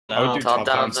I would do Top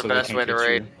down's so the they best can way to get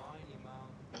raid.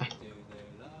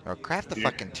 Or craft the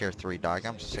fucking tier 3 dog.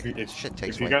 I'm sick. This shit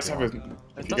takes If you way guys too have a, long.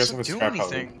 if It you guys have doesn't a do scrap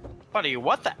anything. Buddy,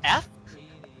 what the F?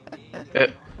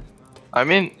 I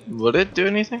mean, would it do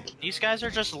anything? These guys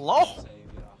are just low. Oh,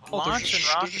 they're Launching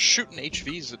just rockets. shooting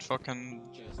HVs at fucking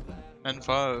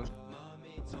N5.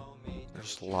 They're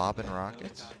just lobbing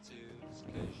rockets.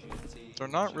 They're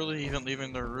not really even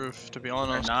leaving their roof, to be They're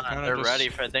honest. not. Kinda They're just- ready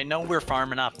for it. They know we're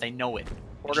farming up. They know it.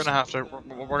 We're gonna have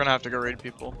to go raid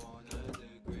people.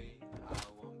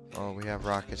 Oh, we have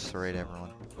rockets to raid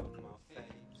everyone.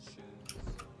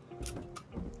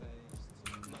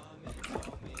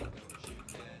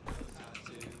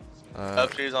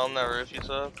 FG's on that roof, you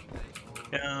said?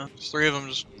 Yeah, there's 3 of them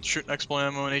just shooting expo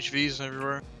ammo and HVs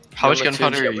everywhere. How much Number two,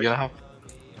 gunpowder are you gonna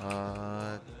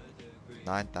have?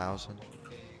 9,000.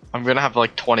 I'm gonna have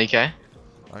like 20k.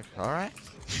 Okay, alright.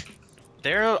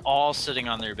 They're all sitting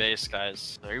on their base,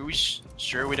 guys. Are we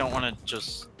sure we don't want to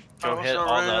just go Oh, hit so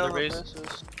all raid the other other bases?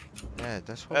 bases. Yeah,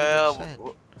 that's what we just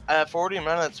said. At 40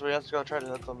 minutes, we have to go try to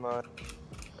hit them. I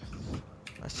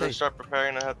So say, start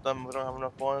preparing to hit them. We don't have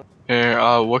enough points. Here,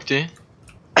 Wookty.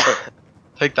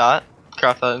 Take that.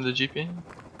 Craft that into GP.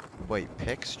 wait,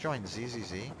 Pix joined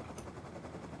ZZZ?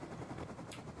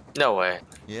 No way.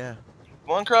 Yeah,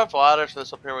 One craft ladder to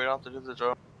this up here. We don't have to do the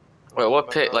drone. Wait, what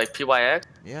pit? Like PYX?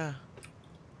 yeah.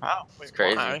 Wow, It's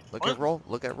crazy. why? Look at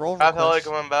roll Scrap heli requests.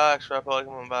 coming back. Scrap heli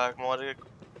coming back.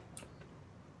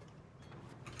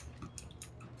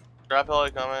 Scrap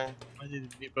heli coming. I need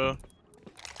a depot.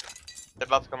 They're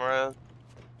about to come around.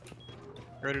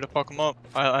 Ready to fuck them up.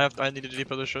 I need to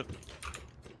depot this shit.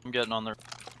 I'm getting on there.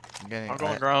 I'm getting, I'm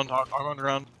going ground. I'm going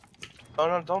ground. Oh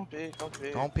no! Don't peek. Don't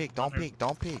peek. don't peek, don't peek,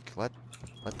 don't peek. Let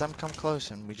them come close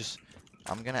and we just,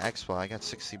 I'm gonna expo. I got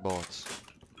 60 bullets.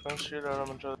 Don't shoot at them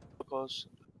until they're close.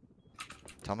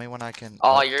 Tell me when I can.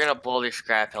 Oh, you're gonna blow your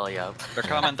scrap heli up. They're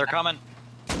coming. They're coming.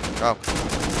 Go.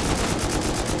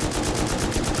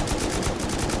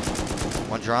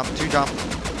 One jump, 2 jump.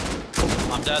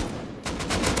 I'm dead.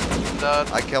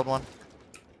 Dead. I killed one.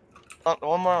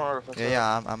 One more on roof.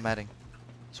 Yeah, I'm medding.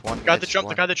 It's one. The guy that it's jumped.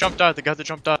 one. The guy that jumped died. The guy that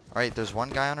jumped died. Alright, there's one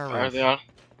guy on our Are roof. they on?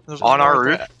 There's On one our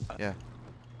right roof? there. Yeah.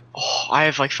 Oh, I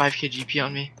have like 5k GP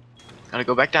on me. Gotta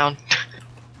go back down.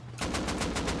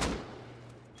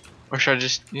 Or should I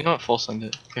just, you know what, full send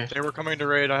it. Okay. They were coming to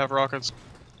raid. I have rockets.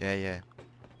 Yeah, yeah.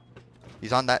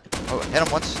 He's on that. Oh, hit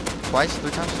him once, twice,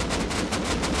 3 times.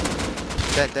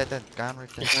 Dead. Guy on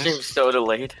roof. It Dead. seems so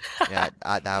delayed. Yeah,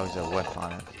 that was a whiff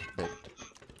on it. But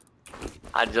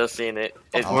I just seen it.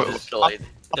 It's Oh. just delayed.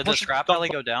 Did the scrap heli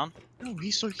go down? No,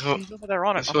 he's Oh. he's over there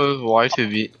on it. This was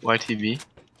YTB.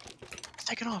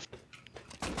 Take it off.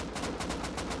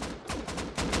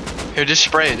 Here, just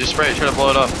spray it. Try to blow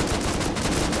it up.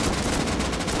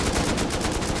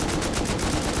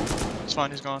 It's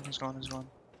fine. He's gone.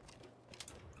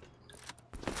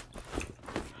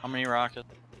 How many rockets?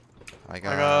 I I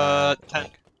got. got 10.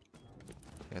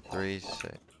 I got 3,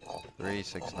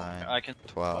 6, 9, I can.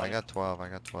 12. I got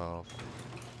 12.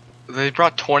 They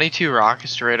brought 22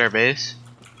 rockets to raid our base.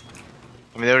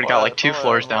 I mean, they would've got like 2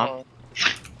 floors down.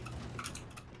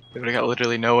 They would've got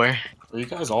literally nowhere. Are you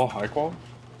guys all high qual?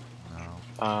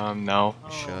 No, No.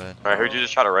 we should. Alright, who'd you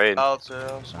just try to raid? Out too.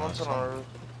 Someone's No, on our roof.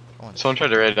 Someone tried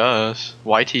to raid us.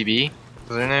 YTB? Is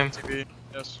their name? TB.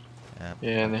 Yes.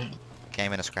 Yeah, they.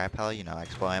 Came in a scrap heli, you know,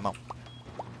 expo ammo.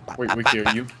 Wait, Wiki,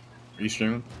 are you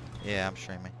streaming? Yeah, I'm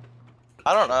streaming.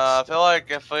 I don't know. I feel like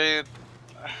if we, I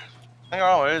think our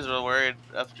always were worried.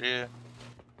 FG.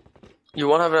 You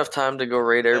won't have enough time to go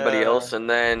raid everybody Yeah. else and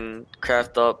then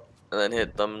craft up and then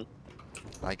hit them.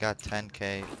 I got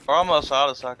 10k. We're almost out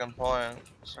of second point.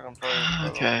 Second place.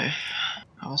 Okay.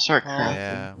 I'll start crafting.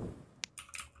 Yeah.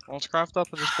 Well, let's craft up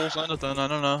and just full send it then. I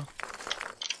don't know.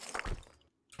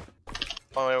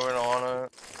 Oh wait, we're not on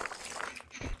it.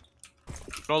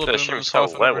 Put all the This boom in shit's this so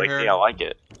coffin wet, over Wiki, here. I like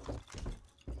it.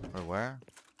 Or where?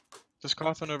 This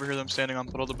coffin over here that I'm standing on.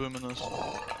 Put all the boom in this.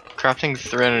 Crafting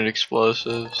 300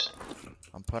 explosives.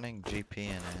 I'm putting GP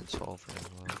in and sulfur as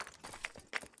well.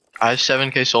 I have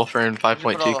 7k sulfur and Put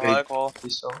all the high 5.2k. qual.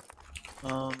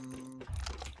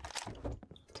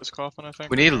 This coffin, I think.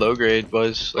 We need low grade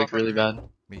buzz, like really bad. No,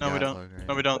 we got don't. low grade.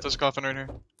 No, we don't. This coffin right here.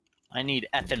 I need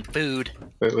effing food.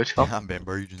 Wait, which one? I'm been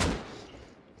breathing.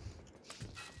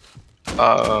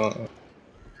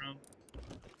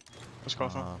 This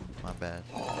coffin. My bad.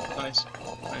 Nice.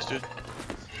 Nice, dude.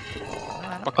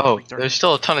 Oh, there's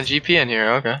still a ton of GP in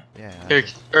here, okay. Yeah. Here,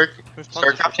 Eric, There's tons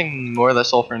start of- crafting more of that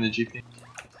sulfur into GP.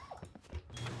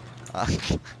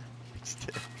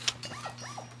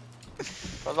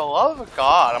 For the love of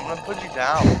God, I'm gonna put you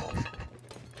down.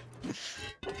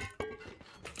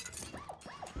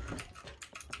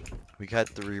 We got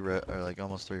 3 rows, or like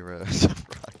almost 3 rows of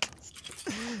rockets.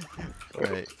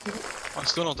 Right. I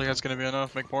still don't think that's gonna be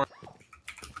enough. Make more.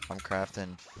 I'm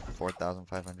crafting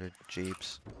 4,500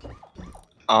 jeeps.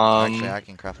 Actually, I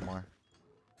can craft more.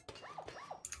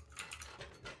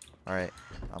 Alright,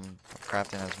 I'm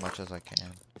crafting as much as I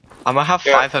can. I'm gonna have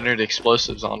Yeah. 500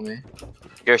 explosives on me.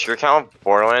 Yo, should we count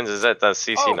Borderlands? Is that the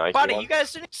CC Oh, Nike buddy, one? you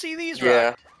guys didn't see these Yeah.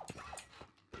 rockets?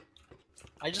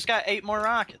 I just got 8 more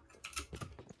rockets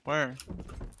Where?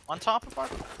 on top of our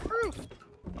roof.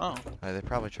 Oh. They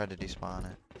probably tried to despawn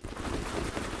it.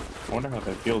 I wonder how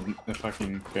they feel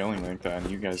fucking failing like that,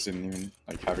 and you guys didn't even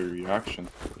like have a reaction.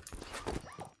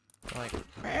 Like,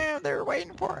 man, they were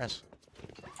waiting for us.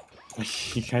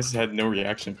 You guys had no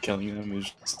reaction killing them. It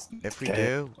was just If we dead.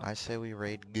 do, I say we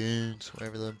raid guns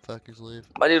wherever them fuckers live.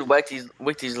 My dude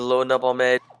Wicky's loading up on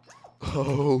med.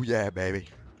 Oh yeah, baby.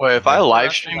 Wait, if I Yeah. live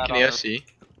Rushing stream, that can on you the- guys see?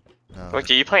 No. Wait,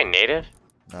 do you play native?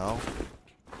 No.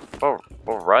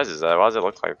 What res is that? Why does it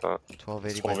look like that?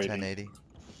 1280 by 1280. 1080.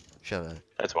 Shut up.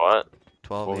 That's what?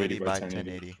 1280 by 1080.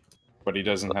 1080. But he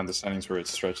doesn't have the settings where it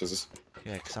stretches.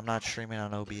 Yeah, because I'm not streaming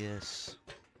on OBS.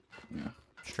 Yeah.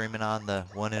 Streaming on the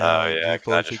one and Oh only yeah,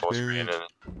 'cause I GeForce just full screen experience.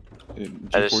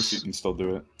 it. I GeForce, just- you can still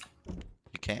do it.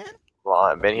 You can? Well,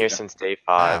 I've been here Yeah. since day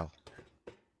 5. Wow.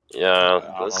 Yeah,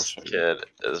 I'll this show you. kid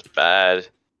is bad.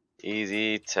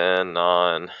 Easy 10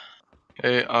 on.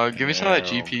 Hey, give me some of that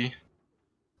Damn. GP.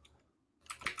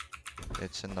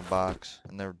 It's in the box,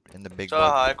 in the big So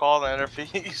box. high call the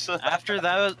interface. After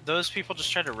that, those people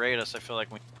just tried to raid us. I feel like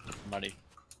we need somebody.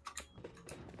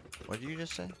 What did you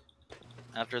just say?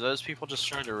 After those people just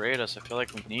tried to raid us, I feel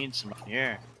like we need somebody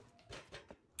here.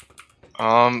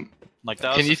 Like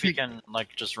that Can was you a think- freaking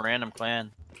like just random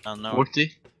clan. I don't know.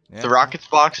 Wookty, Yeah. the rockets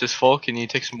box is full. Can you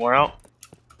take some more out?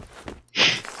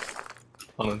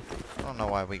 Hold on. I don't know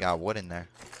why we got wood in there.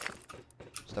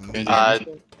 It's the meat.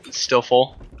 It's still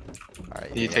full.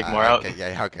 Alright, you take more out? Okay,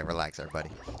 yeah, okay, relax, everybody.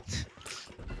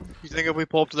 You think if we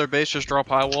pull up to their base, just drop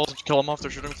high walls, kill them off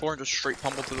their shooting floor, and just straight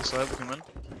pummel to the side, we can win?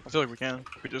 I feel like we can.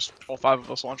 We just all 5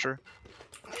 of us launch her.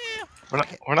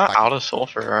 We're not out of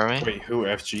sulfur, are we? Wait, who?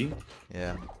 FG?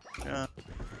 Yeah. Yeah.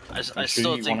 I sure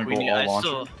still you think wanna we go need.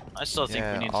 all I still think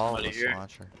Yeah, we need all of somebody us here.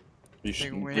 launcher. You I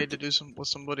should. think we need to do some with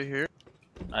somebody here.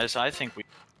 I think we.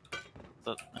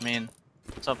 I mean,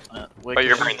 But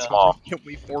you're pretty small. Can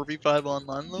we 4v5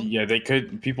 online though? Yeah, they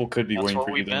could. People could be That's waiting what for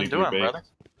you we've to been leave your doing, base. brother.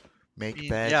 Make Yeah,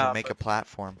 beds and make but- a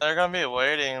platform. They're gonna be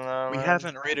waiting though. We man.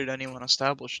 haven't rated anyone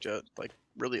established yet, like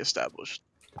really established.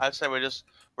 I'd say we're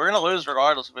gonna lose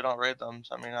regardless if we don't rate them.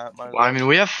 So I mean, Well, I mean,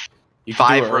 we have You can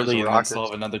 5 do it rows early of and then rockets. still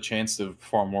have another chance to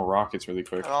farm more rockets really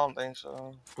quick. I don't think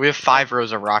so. 5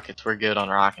 rows of rockets. We're good on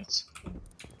rockets.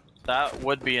 That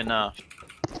would be enough.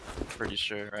 Pretty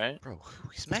sure, right? Bro,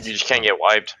 who's You messaging just can't me? get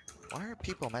wiped. Why are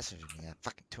people messaging me at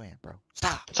fucking 2 AM, bro?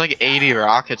 Stop! It's like 80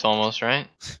 rockets almost, right?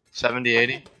 70,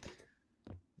 80.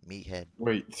 Meathead.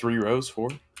 Wait, 3 rows? 4?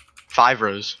 5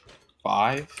 rows.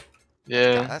 5?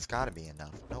 Yeah. That's gotta be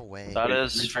enough. No way. That Wait,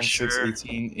 is 3 for times 6,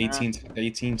 sure.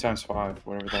 18 times 5,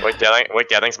 whatever that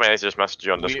Wait, I think somebody just messaged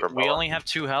you on Discord. We only have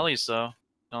 2 helis though.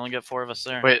 We only get 4 of us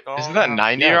there. Wait, isn't that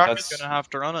 90 Yeah, rockets? We're gonna have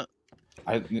to run it.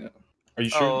 Are you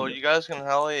sure? Oh, you guys can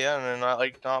heli in and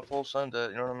not full send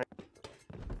it. You know what I mean?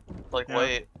 Like Yeah.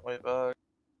 wait back.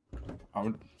 I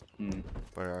would,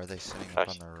 Where are they sitting up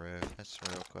on the roof? That's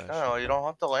the real question. No, you don't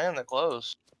have to land that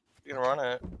close. You can run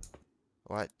it.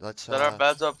 What? Let's Set our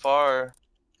beds up far.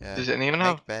 Yeah. Does anyone Make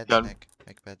have beds, gun? Nick.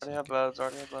 Make beds. Already Nick. have beds.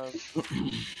 Already have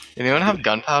beds. Anyone have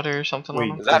gunpowder or something?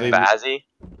 Wait, on Is them? that Bazzy?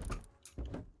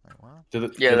 Wait, what? Yeah, do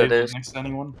they that live is. next to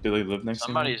anyone? Do they live next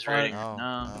Somebody's raiding. No,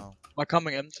 No. no. Am I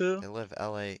coming into? They live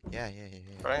LA. Yeah.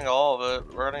 Running all of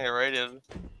it. We're gonna get raided.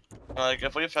 Like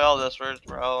if we fail this, we're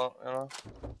out. You know.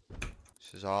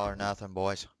 This is all or nothing,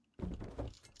 boys.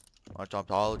 What's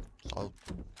up, all?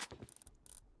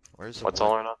 Where's the What's wood?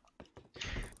 all or not?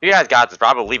 You guys got this, bro.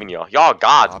 I'm believing y'all. Y'all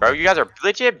gods, bro. Robbie. You guys are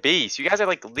legit beasts. You guys are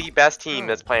like the best team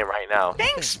that's playing right now.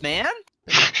 Thanks, man.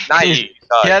 Not you.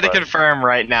 He had to but confirm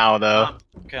right now, though.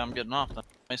 Okay, I'm getting off then.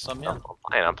 Nice sub me in.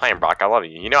 I'm playing Brock. I love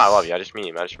you. You know I love you. I just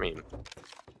meme.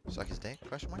 Suck his dick?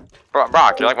 Question mark?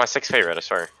 Brock, you're like my 6th favorite. I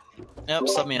swear. Yep,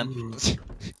 sub me in.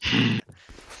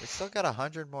 We still got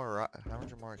 100 more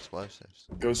explosives.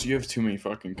 Ghost, you have too many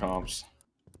fucking comps.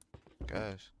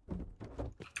 Goes.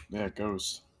 Yeah,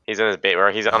 Ghost. He's in his base,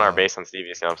 or he's on our Oh. base on Stevie.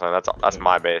 You know what I'm saying? That's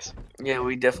my base. Yeah,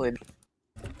 we definitely.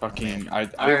 Fucking, We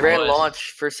Alright, ran boys.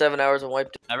 launch for 7 hours and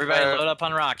wiped. Everybody Alright. load up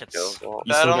on rockets. You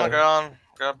Bed still on the got- ground.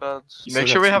 Grab beds. you Make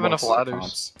still sure got we 2 have enough boxes of ladders.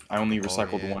 comps. I only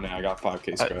recycled yeah. 1 and I got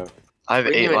 5k scrap. I have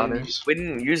We 8 didn't, even, ladders. we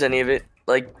didn't use any of it.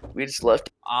 Like we just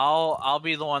left. I'll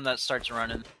be the one that starts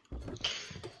running.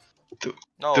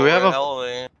 No, Do we have we're a-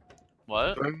 Halloween.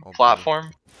 What? Oh,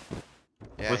 platform?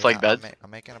 Yeah, With, like, beds? I'm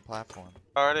making a platform.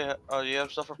 Already. Oh, you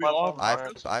have stuff for We all platform. have-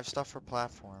 Alright. I've stuff for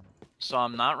platform. So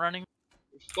I'm not running?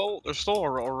 There's still a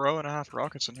row and a half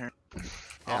rockets in here.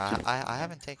 Yeah, I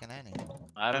haven't taken any.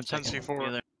 I haven't have taken 10C4.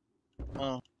 either.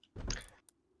 Oh,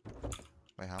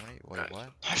 Wait, how many? Wait, what?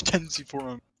 I have 10 C4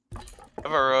 on. I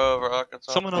have a row of rockets.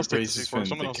 on. Someone else take the base is C4. finna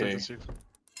Someone else take the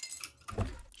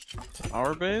C4.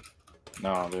 Our base?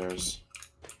 No, there's.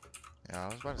 Yeah, I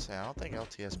was about to say, I don't think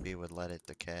LTSB would let it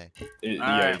decay. Yeah,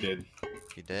 Alright. he did.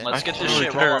 He did? Let's I get don't this really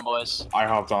shit care. rolling, boys. I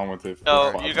hopped on with it. for No,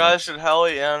 5 you minutes. guys should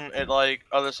heli in at like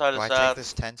other side Do of I stat. take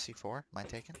this 10 C4? Am I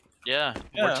taking? Yeah,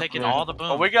 Yeah, we're taking yeah. all the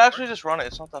boom. Oh, we can actually just run it.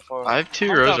 It's not that far. I have 2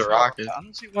 Not rows that of far. rockets. I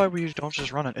don't see why we don't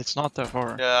just run it. It's not that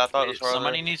far. Yeah, I thought it Hey, was farther.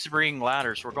 somebody needs to bring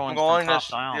ladders. We're going, I'm going from top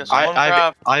this- down. yes, I, One I,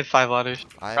 craft. I have 5 ladders.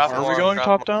 I Craft have Are we one, going craft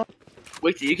top one. down?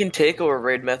 Wait, you can take or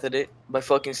raid method it by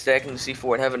fucking stacking the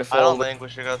C4 and having to I fall. don't think we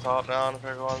should go top down if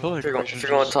we're I going feel like If you're we going, should if you're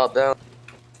going just- top down.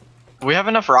 We have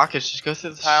enough rockets. Just go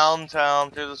through the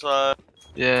town to the side.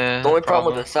 Yeah. The only problem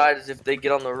with probably. the side is if they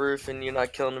get on the roof and you're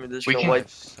not killing them, they're just We gonna can- wipe.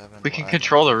 7 We can ladders.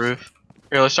 control the roof.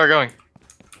 Here, let's start going.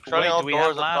 Shutting Wait, all do we have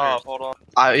doors up ladders? top. Hold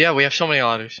on. Yeah, we have so many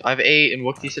ladders. I have 8, and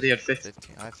Wooktie said he had 50.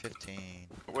 15. I have 15.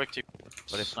 Wicked.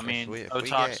 But if, I mean, if oh, we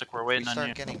toxic, get, we're if waiting we on start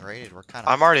you. getting raided, we're kind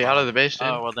of. I'm already out of the base, dude.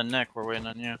 Oh, well then Nick, we're waiting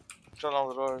on you. Shut all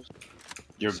the doors.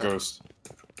 Yo, So- Ghost.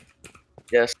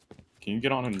 Yes. Can you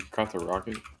get on and cut the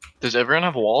rocket? Does everyone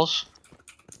have walls?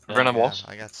 Everyone have walls?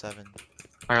 I got 7.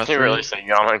 I got Can you 3. really say you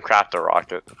don't want to craft a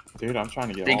rocket? Dude, I'm trying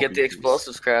to get If you all get the these.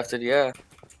 explosives crafted, yeah.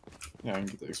 Yeah, I can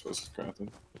get the explosives crafted.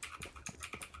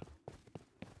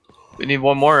 We need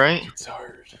one more, right? It's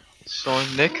hard. So,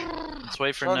 Nick. Let's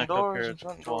wait for Shutting Nick up doors. here. I'm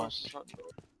shutting at doors. walls. I'm shutting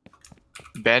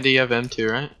doors. Bandy, you have M2,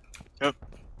 right? Yep.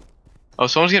 Oh,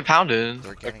 someone's getting pounded.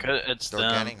 They're It getting, could, it's they're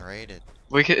them. getting raided.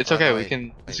 We can. It's Oh, okay. no, We wait,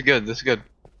 can. This is wait. good. This is good.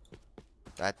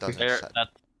 That doesn't. They're, Set,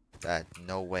 that,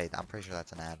 no way. I'm pretty sure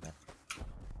that's an admin.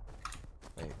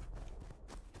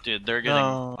 dude, they're getting.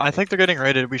 No, I think they're getting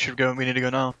raided. We should go. We need to go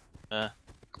now. Yeah.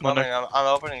 Come on, Nick. I'm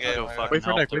opening I'll gate. go my fuck guy. Wait for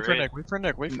help Nick. the Wait for raid. Nick. Wait for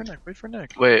Nick. Wait for Nick. Wait for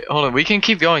Nick. Wait, hold on. We can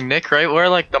keep going, Nick. Right where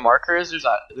like the marker is,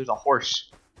 there's a horse.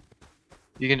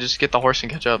 You can just get the horse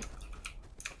and catch up.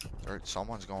 Or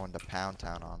someone's going to Pound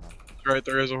Town on them. Right,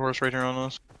 there is a horse right here on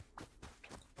us.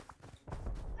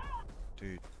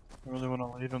 Dude. I really want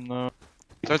to leave him though.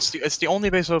 It's the only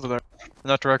base over there in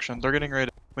that direction. They're getting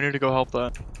raided. We need to go help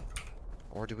that.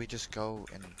 Or do we just go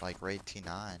and like raid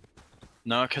T9?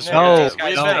 No, because No, we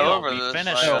we've been over we this,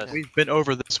 finished like- it. No, we've been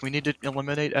over this. We need to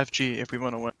eliminate FG if we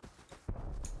want to win.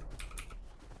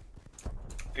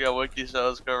 Yeah, Wiki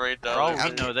says go right For down. all there.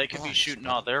 we know, they could be Gosh. shooting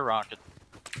all their rockets.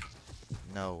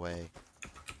 No way.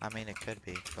 I mean, it could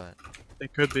be, but They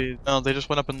could be. No, they just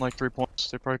went up in like 3 points.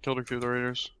 They probably killed a few of the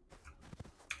raiders.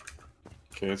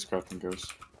 Okay, it's crafting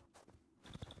Ghost.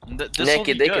 This'll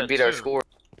Naked, be they good, could beat our too. score.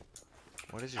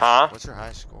 what is your Huh? what's your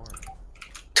high score?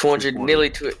 200, 240. nearly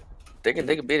to it. They can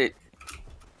beat it.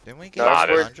 Didn't we No, get Nah,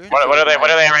 dude. 100? What are they? What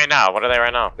are they right now? What are they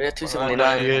right now? We have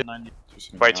 279.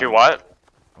 198 Wait, 2 what?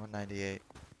 198.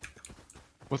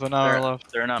 with an hour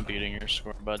left. They're not beating your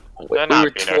score, but We They're not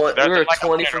were, beating us. we were They're like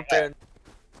 20 100 from away. 10.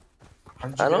 How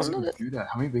did I you don't guys know even that- do that?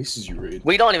 How many bases you raid?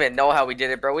 We don't even know how we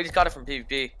did it, bro. We just got it from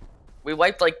PvP. We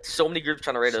wiped like so many groups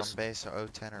trying to raid us. Some base or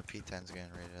O10 or P10's getting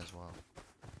raided as well.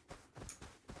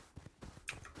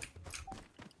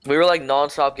 We were like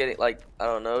non-stop getting like, I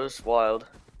don't know, it was wild.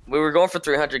 We were going for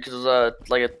 300 because it was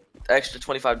like a extra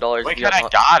 $25. We if you could got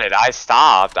have got it. I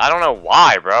stopped. I don't know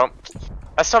why, bro.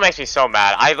 That still makes me so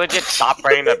mad. I legit stopped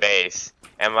raiding the base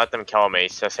and let them kill me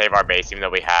to save our base, even though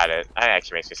we had it. That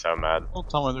actually makes me so mad. Don't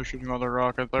tell me they're shooting all their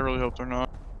rockets. I really hope they're not.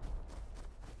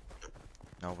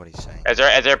 Nobody's saying. Is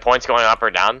there points going up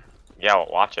or down? Yeah, we'll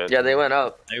watch it. Yeah, they went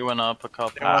up. they went up a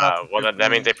couple. They went up Well,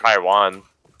 that means they probably won.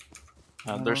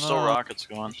 There's still know. rockets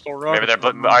going. Still Maybe rockets.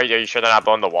 they're. Are you sure they're not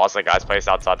blowing the walls the guys placed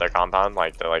outside their compound,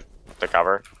 like the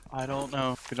cover? I don't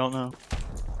know. We don't know.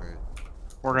 Rude.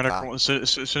 We're gonna Wow. as soon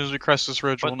as we crest this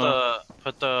ridge, we'll know.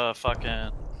 Put the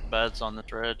fucking beds on the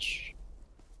ridge.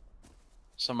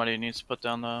 Somebody needs to put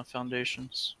down the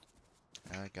foundations.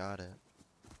 I got it.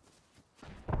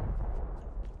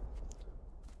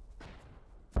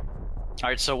 All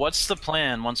right, so what's the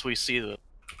plan once we see them?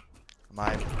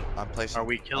 I'm placing. Are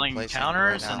we I'm killing placing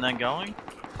counters right and now. then going?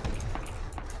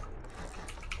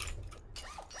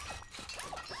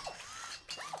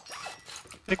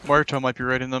 I think Muerto might be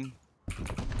raiding them.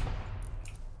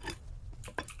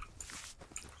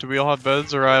 Do we all have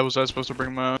beds, or was I supposed to bring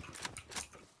them out?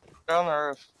 Down the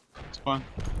roof. It's fine.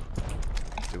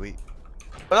 Do we?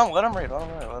 Let them raid. Let them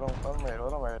raid. Let them raid.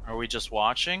 Let them raid. Are we just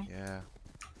watching? Yeah.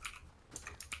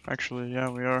 Actually, yeah,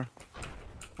 we are.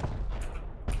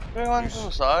 Anyone from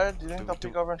the side? Do you think they'll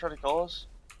peek over and try to kill us?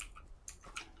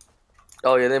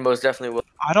 Oh yeah, they most definitely will.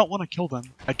 I don't want to kill them.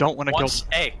 I don't want to kill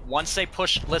them. Once they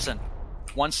push, listen.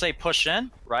 Once they push in,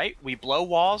 right? We blow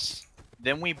walls,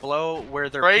 then we blow where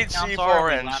their Straight peak counts are.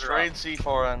 C4 And in. we ladder Straight up.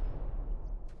 C4 in.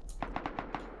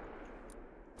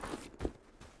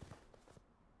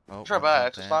 Oh, Try one's back. up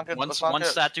Let's there. not get. Once let's not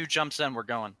get. that dude jumps in, we're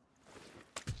going.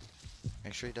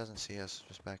 Make sure he doesn't see us.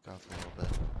 Just back off a little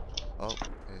bit. Oh,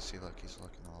 see, look, he's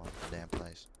looking all over the damn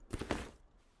place.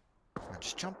 Come on,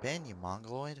 just jump in, you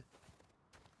mongoloid.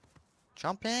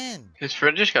 Jump in. His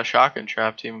friend just got shotgun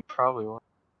trapped. He probably won.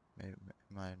 Maybe,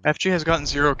 might, FG has gotten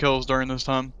 0 kills during this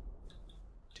time.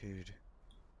 dude.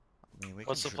 I mean, we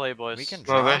What's can the play, boys? We can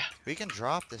Well, drop. We can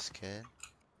drop this kid.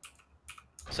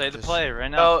 Say the Just- play right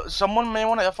now. Oh, someone may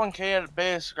want to F1K at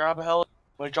base. Grab a heli.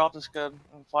 We drop this kid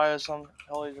and fire some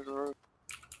heli to the roof.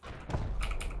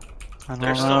 I They're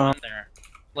don't still know. in there.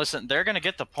 Listen, they're gonna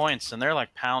get the points, and they're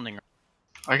like pounding.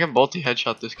 I can multi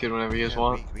headshot this kid whenever you guys Yeah,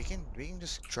 want. we can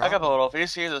just I drop. can him. pull it off. He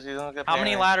sees us. He's gonna get. How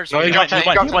many panicked. ladders? No, we he got? dropped He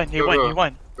won, he Go, won, he go, won, go. he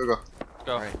won. Go.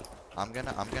 Go. Alright, I'm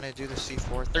gonna do the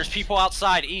C4 thing. There's people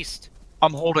outside east.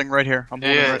 I'm holding right here. I'm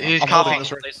holding Yeah, right he's I'm holding copying.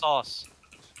 this right. They saw us.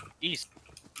 East.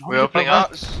 We opening Oh,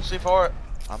 up? C4.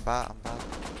 I'm about.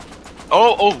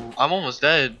 Oh, I'm almost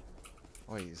dead.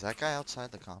 Wait, is that guy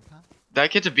outside the compound? That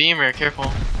kid's a beamer.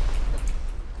 Careful.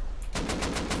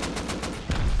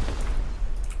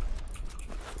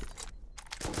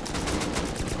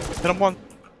 Hit him one.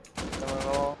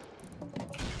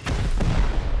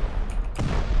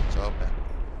 It's open.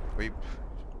 We.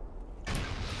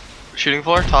 Shooting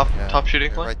floor. Top Yeah, shooting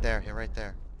you're floor. right there. You're right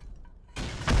there.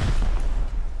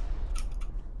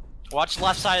 Watch the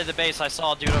left side of the base. I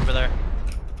saw a dude over there.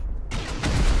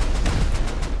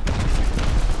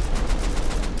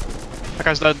 That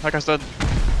guy's dead. That guy's dead.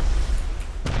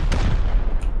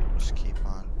 Just keep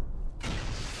on.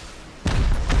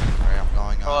 Alright, I'm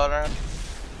going Pull on. out in.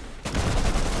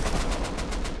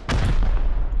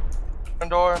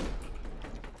 Door.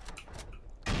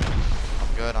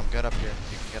 I'm good up here.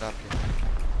 You can get up here.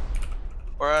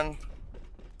 We're in.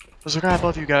 There's a guy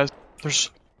above you guys. There's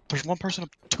one person up.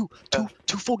 Two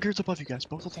full gears above you guys.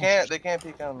 Both of them. They can't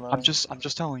peek in. I'm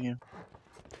just telling you.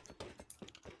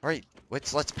 Alright,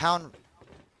 let's pound.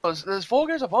 There's full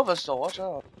gears above us still. Watch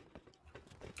out.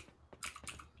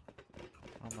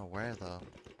 I don't know where though.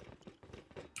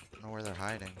 I don't know where they're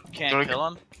hiding. Can't Don't- kill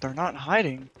him. They're not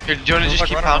hiding. Here, do you want to They're just like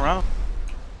keep running pounding? around.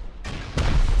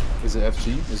 Is it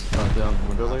FG? Is it not down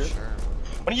window Not layer? sure.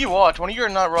 When you watch, when you're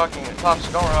not rocking it,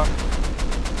 Toxic, don't rock.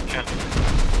 Yeah.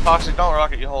 Toxic, don't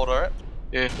rock it. You hold, alright?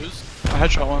 Yeah. Who's? I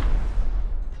headshot one.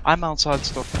 I'm outside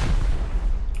still.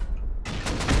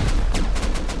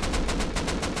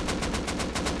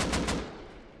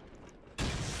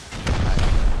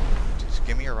 Just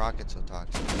give me your rockets, so talk.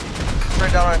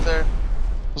 Straight down right there.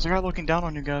 There's a guy looking down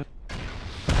on you guys.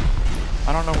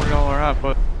 I don't know where y'all are at,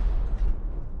 but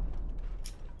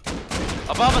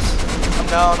Above us. I'm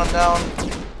down.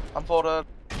 I'm full dead.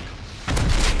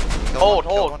 Hold.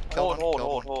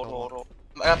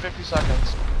 I got 50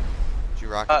 seconds. Did you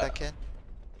rocket that kid?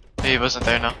 He wasn't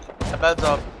there now. The bed's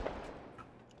up.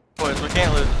 Boys, we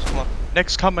can't lose this. Come on.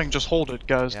 Nick's coming. Just hold it,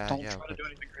 guys. Yeah, Don't yeah, try to do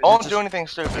anything crazy. Don't just- do anything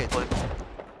stupid, okay. please. Hey,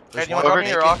 There's do you one want to drop me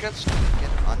your naked- rockets? naked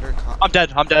under I'm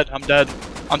dead. I'm dead. I'm dead.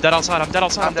 I'm dead outside. I'm dead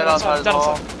outside. I'm dead outside as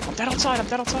well. I'm dead outside. I'm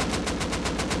dead outside.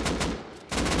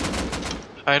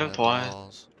 I hit him twice.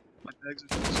 balls. My bags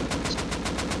are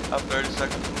I have 30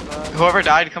 seconds from that. Whoever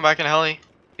died, come back in a heli.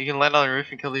 You can land on the roof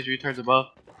and kill these retards above.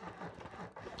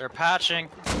 They're patching.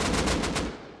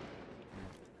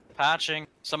 Patching.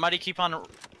 Somebody keep on.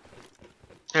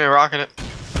 Yeah, rocking it.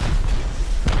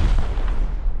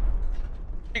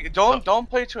 Don't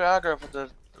play too aggro with the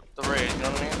raid, you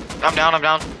know what I mean? I'm down.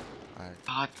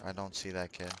 God. I don't see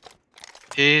that kid.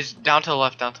 He's down to the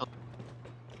left,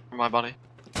 for my body.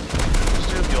 Just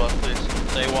do heal up,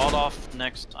 please. They walled off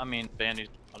next. I mean, Bandy's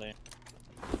body.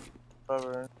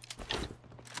 Whatever.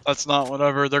 That's not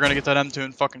whatever. They're gonna get that M2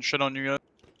 and fucking shit on you guys.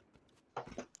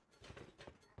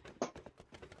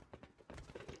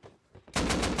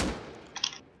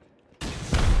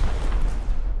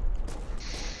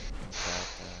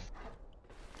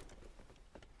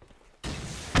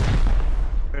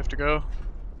 We have to go.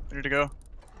 We need to go.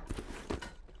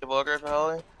 Give a look for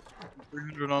heli.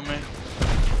 300 on me.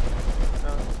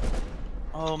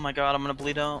 Oh my god, I'm gonna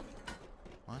bleed out.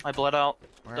 What? I bled out.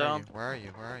 Where Down. are you?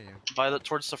 Where are you?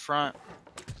 Towards the front.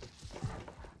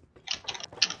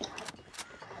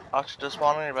 Ox just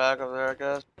spawn on your back over there, I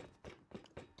guess.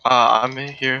 I'm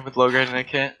here with low grade and I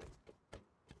can't.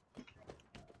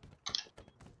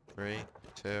 3,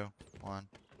 2, 1.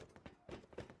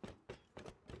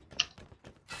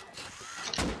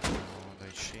 Oh, they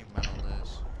sheet metal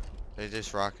this. They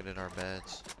just rocketed our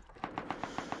beds.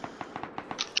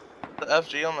 The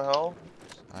FG on the hill.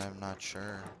 I am not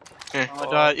sure.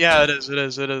 Yeah, it is. It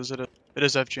is. It is. It is. It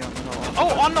is FG on the hill.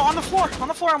 Oh, on the floor. On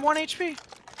the floor. I'm 1 HP.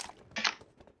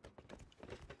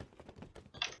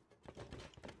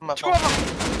 My Two of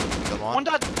them. Come One on.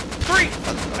 dead. 3.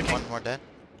 One more dead.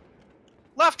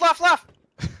 Left. Left. Left.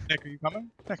 Nick, are you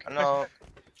coming? Nick. No.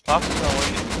 Fox is gonna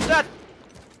win. Dead.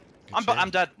 Good shit. I'm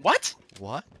dead. What?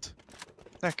 What?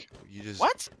 Nick. You just.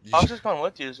 What? You Fox just- is going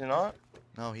with you, is he not?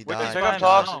 No, he We can died. pick fine, up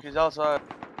Toxic, no. he's outside.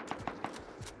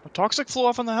 A toxic flew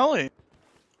off on the heli.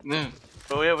 Mm.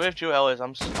 But we have 2 helis,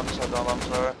 I'm so dumb, I'm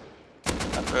sorry.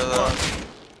 After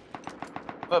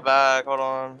the... Go back, hold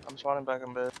on. I'm spawning back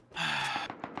in base.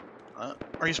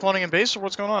 Are you spawning in base or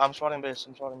what's going on? I'm spawning base,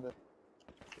 I'm spawning base.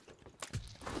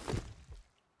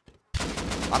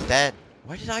 I'm dead.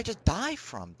 Where did I just die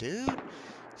from, dude? Dude,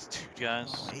 Guys,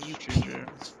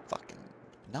 AUP is fucking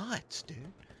nuts, dude.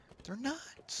 They're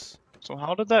nuts. So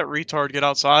how did that retard get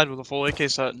outside with a full AK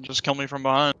set and just kill me from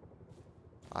behind?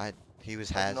 He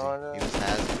was I have hazzy. no He idea. was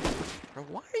hazzy. Bro,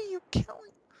 why are you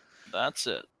killing? that's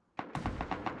it.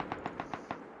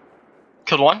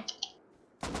 Killed one.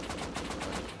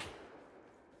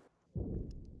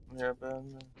 Yeah, Ben.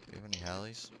 Do you have any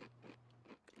helis?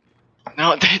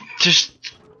 No, they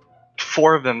just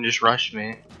 4 of them just rushed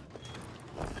me.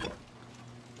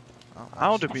 Oh,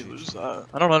 How did we lose that?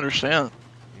 I don't understand.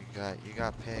 You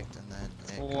got picked and then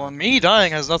Well, me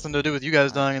dying has nothing to do with you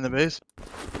guys dying in the base.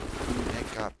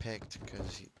 Nick got picked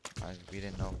because we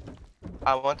didn't know.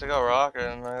 I went to go rock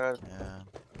and I Yeah.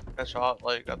 got shot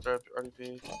like after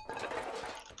RDP.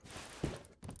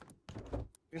 You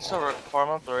can still farm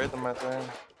up the rhythm, I think.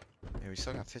 Yeah, we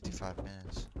still got 55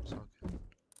 minutes. So good.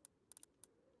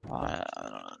 I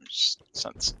don't know. Just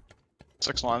sent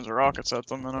 6 lines of rockets at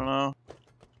them. I don't know.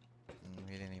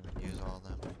 We didn't even use all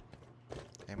of them.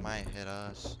 They might hit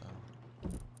us.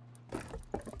 So.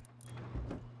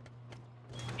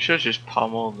 Should've just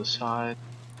pummeled the side.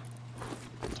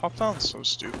 Top down's so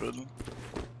stupid.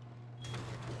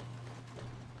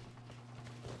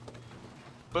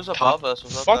 Who's above us?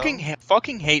 Was that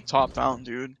Fucking hate top down,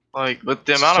 dude. Like with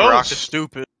the amount So of rockets,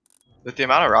 stupid. with the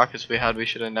amount of rockets we had, we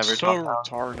should have never So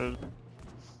topped out. retarded.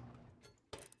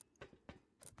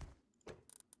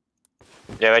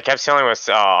 Yeah, they kept selling with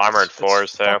armored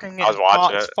floors too. I was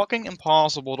watching it. It's fucking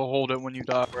impossible to hold it when you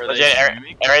die. Were Legit,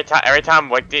 every time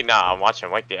Wicked, no, I'm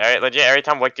watching Wicked. Legit, every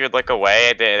time Wicked would look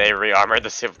away, they re-armored the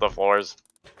floors.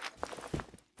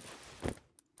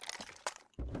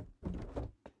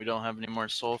 We don't have any more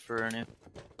sulfur or anything.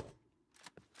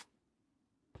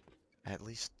 At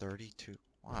least 32.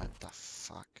 What the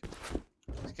fuck?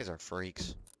 These guys are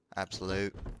freaks.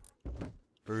 Absolute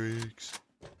freaks.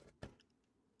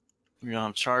 We don't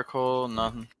have charcoal,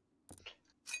 nothing.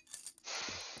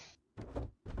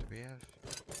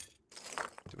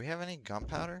 Do we have any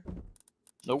gunpowder?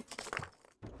 Nope.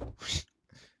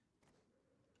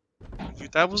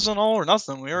 Dude, that was an all or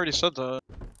nothing. We already said that.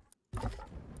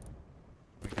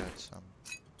 We got some.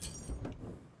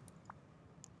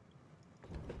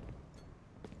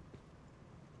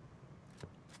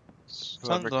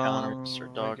 Whoever Send counters or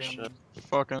dog again. shit.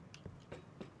 Fucking.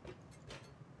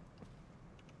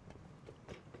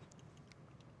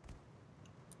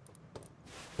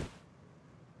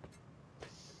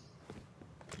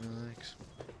 Relax.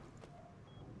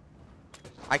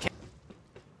 I can't.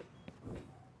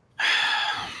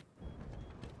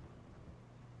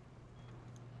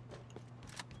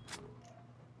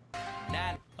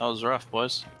 That was rough,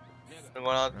 boys. We're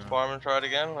going out to farm and try it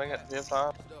again. We have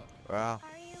time. Wow.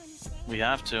 We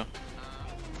have to.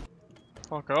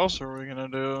 Fuck else are we gonna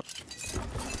do?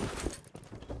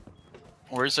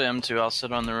 Where's the M2? I'll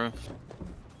sit on the roof.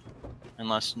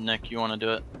 Unless, Nick, you want to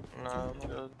do it. No, I'm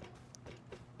good.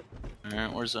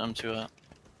 Alright, where's the M2 at?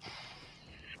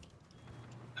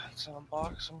 It's in a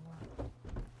box somewhere.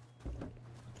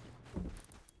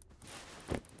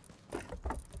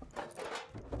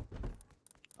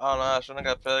 I don't know, I shouldn't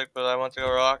have got picked, but I went to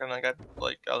go rock and I got,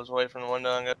 like, I was away from the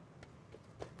window and got...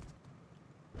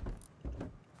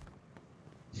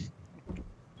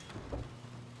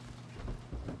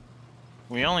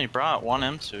 We only brought one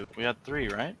M2. We had 3,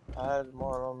 right? I had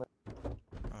more on me.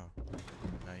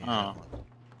 No, you Oh. got one.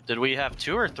 Did we have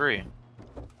 2 or 3?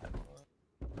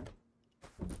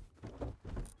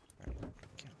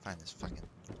 Can't find this fucking.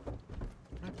 Where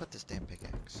did I put this damn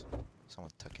pickaxe?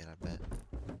 Someone took it, I bet.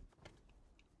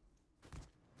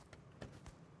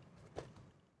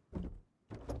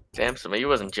 Damn, somebody, you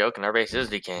wasn't joking. Our base is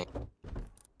decaying.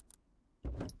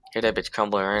 Hear that bitch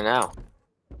crumbling right now.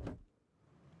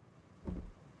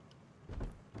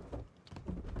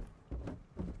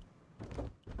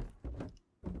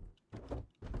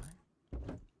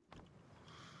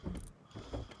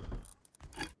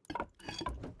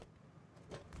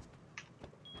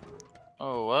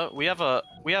 Oh, what? We have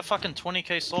fucking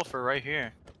 20k sulfur right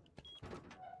here.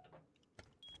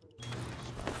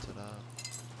 Smelt it up.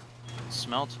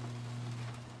 Smelt.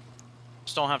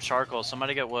 Just don't have charcoal.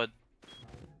 Somebody get wood.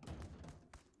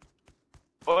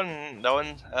 That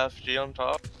one's FG on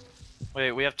top.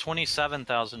 Wait, we have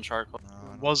 27,000 charcoal. No, I It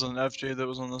don't- wasn't FJ that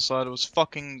was on the side. It was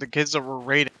fucking the kids that were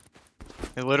raiding.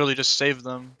 They literally just saved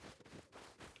them.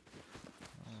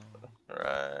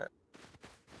 Right.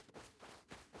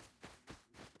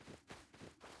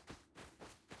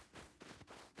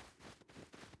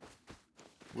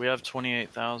 We have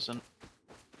 28,000.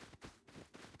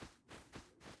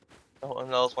 No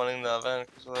one else winning the event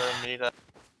because of their meat.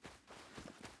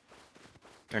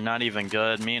 They're not even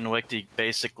good. Me and Wichty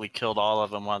basically killed all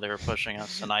of them while they were pushing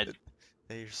us, and I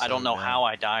You're don't so know dumb. how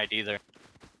I died either.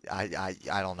 I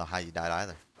don't know how you died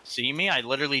either. See me? I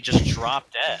literally just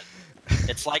dropped dead.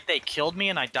 It's like they killed me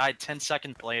and I died 10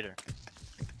 seconds later.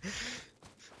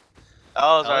 That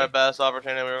was Ellie? our best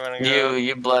opportunity we were gonna get.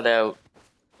 You bled out.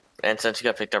 And since you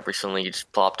got picked up recently, you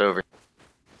just plopped over.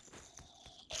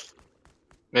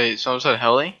 Wait, someone said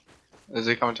heli? Is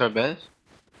it coming to our base?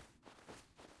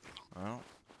 Well,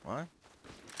 what?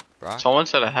 Brock? Someone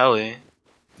said a heli.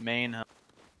 Main.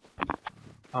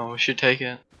 Oh, we should take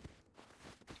it.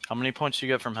 How many points do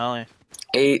you get from heli?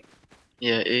 8.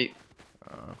 Yeah, 8.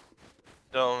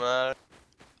 Don't matter.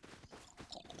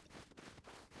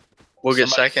 We'll get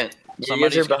Somebody- second. You guys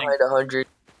Somebody's are getting, behind 100.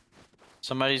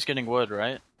 somebody's getting wood,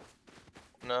 right?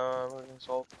 No, I'm looking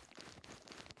salt.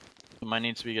 Somebody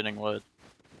needs to be getting wood.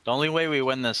 The only way we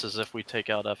win this is if we take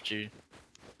out FG.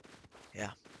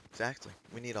 Exactly.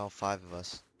 We need all 5 of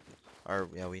us. Or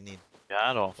yeah, we need.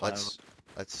 Yeah, all 5.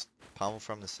 Let's pummel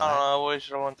from the I side. don't know, we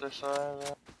should have went this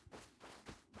side.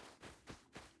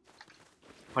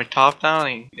 Like top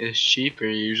down is cheaper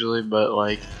usually, but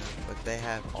like But they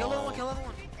have Kill all, another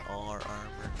one. all our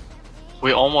armor.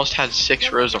 we almost had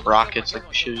 6 rows of rockets. Like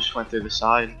we should have just went through the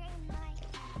side.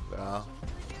 Well,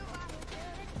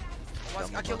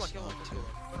 I killed one, Dumbass kill one, not kill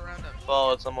one. One around them.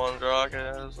 Followed someone's rocket.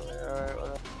 Alright,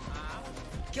 whatever.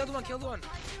 Killed one, killed one.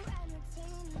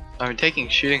 I mean, taking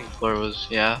shooting floor was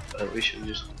but we should have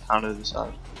just pounded the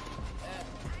side.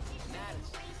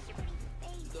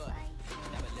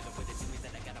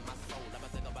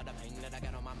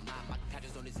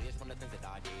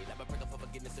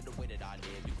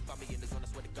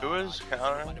 Who is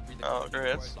countering? Oh,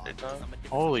 great. Great time.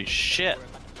 Holy shit.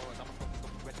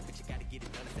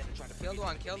 Killed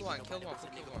one, killed one, killed one, killed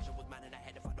one.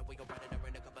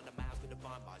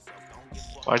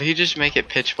 Why did he just make it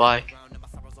pitch black?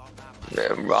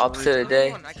 Opposite of the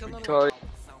day. I killed another Retarded.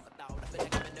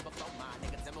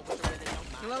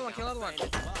 one, kill another one.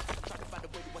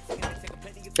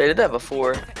 They did that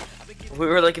before. We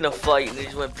were like in a fight and they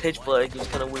just went pitch black. It was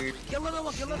kind of weird. Kill another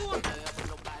one, kill another one.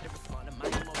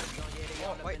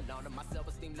 Oh, wait.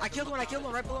 I killed one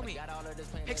right below me.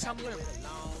 Picks how blue. I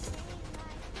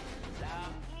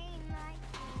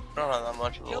don't have that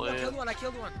much of a Killed lead. one, I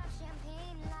killed one.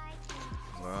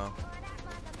 well,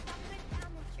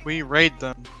 We raid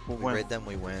them. We'll we win. raid them,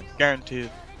 we win. Guaranteed.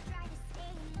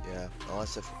 Yeah,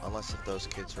 unless if those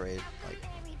kids raid like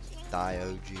die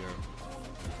OG or.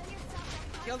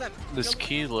 Kill them. This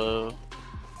Kill kilo.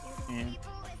 Yeah.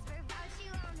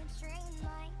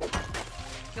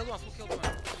 Killed one, who killed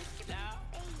one?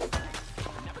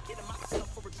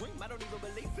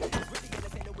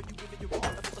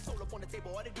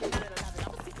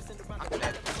 I'm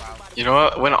dead. Wow. You know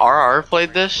what? When RR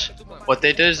played this, what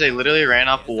they did is they literally ran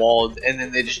up walled and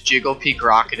then they just jiggle peek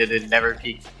rocketed and never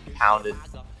peek pounded.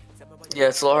 Yeah,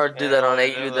 it's a little hard to do that on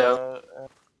AU though.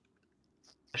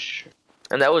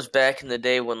 And that was back in the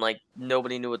day when like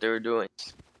nobody knew what they were doing.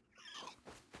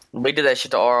 We did that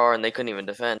shit to RR and they couldn't even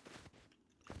defend.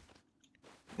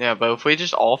 Yeah, but if we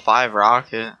just all 5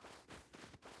 rocket,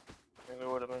 Maybe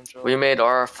would have been chill. We made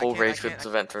RR full I rage can't- quit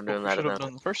event for doing that Should have event.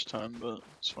 done the first time, but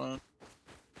it's fine.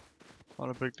 Not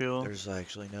a big deal. There's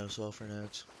actually no sulfur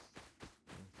nodes.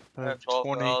 I I have have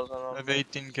 20. 12,000 I on have me.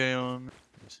 18k on.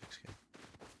 6K.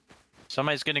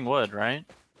 Somebody's getting wood, right?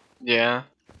 yeah,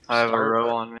 I have a Start row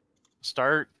with- on me.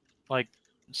 Start, like,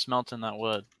 smelting that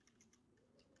wood.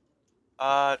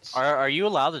 It's Are you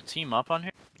allowed to team up on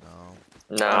here?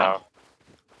 No. No.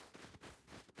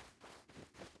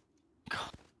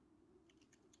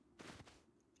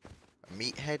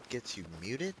 Meathead gets you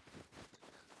muted?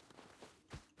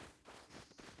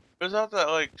 Who's out that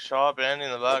like shop Andy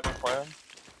in the back playing?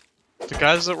 The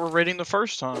guys that were raiding the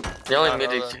first time. The only I know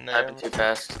mid the happened name. too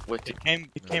fast. With He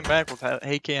came back with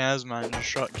AK hazmat and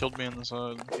just killed me on the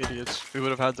side. Idiots. We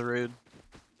would have had the raid.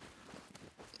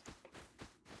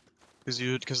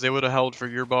 Because they would have held for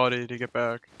your body to get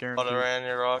back. But Guaranteed. I ran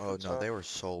your Oh rockets. no, they were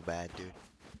so bad, dude.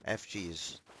 FG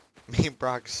is. Me and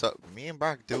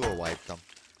Brock duo wiped them.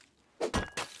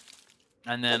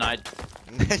 And then And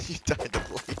then you died to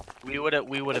bleed. we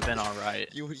would have been all right.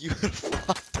 You would have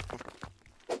flopped over.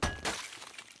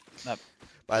 That-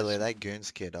 By the way, that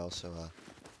Goons kid also,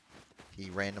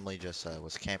 he randomly just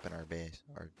was camping our base,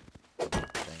 our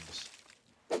things.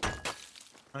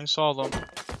 I saw them.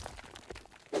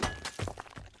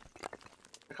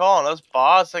 Colin, those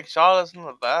bots like shot us in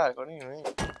the back. What do you mean?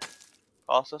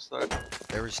 Cost us there.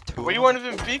 There was two. Well, of you them. weren't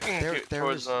even peeking There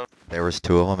towards them. There was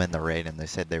two of them in the raid, and they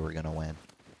said they were gonna win.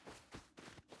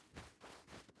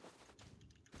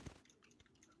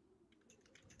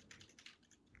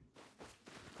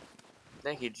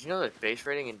 Thank you. Did you know there's base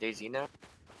rating in DayZ now?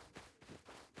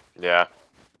 Yeah.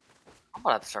 I'm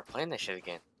about to start playing this shit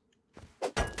again.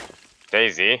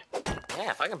 Daisy.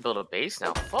 Yeah, if I can build a base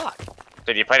now, fuck.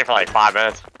 Dude, you played it for like 5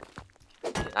 minutes.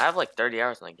 Dude, I have like 30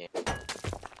 hours in that game.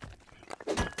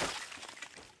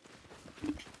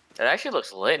 It actually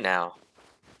looks lit now.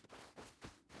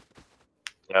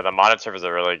 Yeah, the modded servers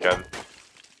are really good.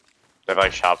 They have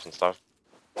like shops and stuff.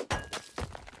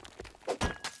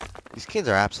 These kids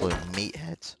are absolute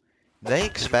meatheads. They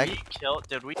expect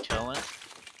Did we kill it?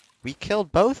 we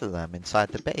killed both of them inside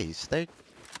the base. They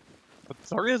But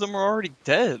 3 of them are already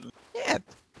dead. yeah,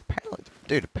 apparently,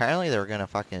 dude. Apparently they were gonna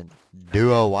fucking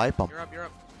duo wipe them. You're up, you're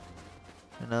up.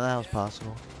 I know that was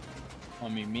possible. I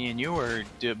mean, me and you were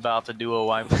about to do a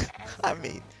wipe. I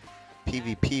mean,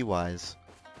 PvP wise,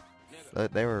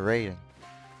 they were raiding.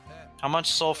 How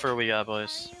much sulfur we got,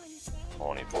 boys?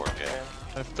 24K.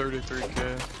 I have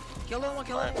 33k. Kill that one,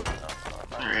 kill that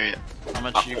one. Alright. How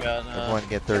much you got? Everyone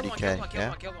get Kill one, 30k.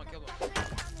 Yeah. kill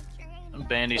one.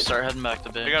 Bandy, start heading back to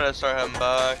We big. gotta start heading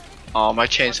back. Oh, my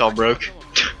chainsaw broke.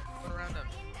 Going around them.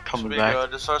 Coming Should be back.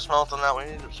 good. Just start smelting that. We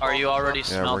need to Are smelt you this already Yeah,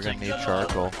 we're smelting? gonna need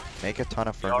charcoal. Make a ton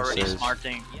of You already furnaces.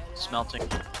 smelting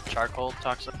charcoal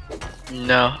toxic?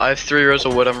 No, I have 3 rows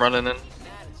of wood I'm running in.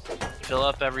 Fill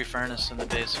up every furnace in the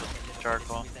base with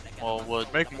charcoal. Well, wood.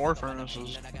 Make more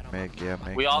furnaces. Make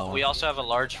We more. also have a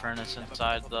large furnace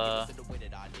inside the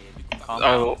compound.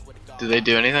 Oh, do they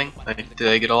do anything? Like, do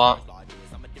they get a lot?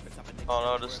 Oh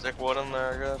no, just stick wood in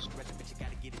there, I guess.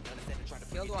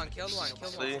 Killed one, killed one, killed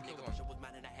one, See? killed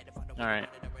one. Alright.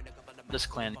 This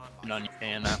clan on your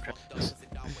AM after this.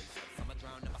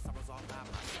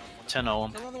 10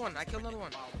 of them. Kill another one, I killed another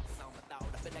one.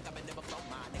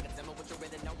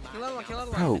 Kill another one, kill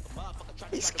another one. Bro,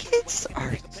 these kids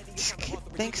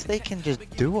thinks they can just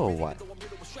duo wipe.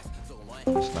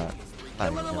 It's not.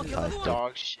 Not even gonna type.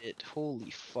 Dog shit.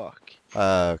 Holy fuck.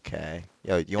 Okay.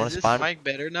 Yo, you wanna Is this spawn? mic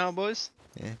better now, boys?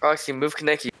 Roxy, move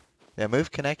Kaneki. Yeah,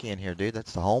 move Kaneki in here, dude.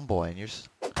 That's the homeboy, and you're just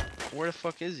Where the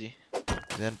fuck is he?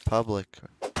 in public.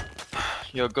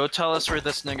 Yo, go tell us where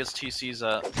this nigga's TC's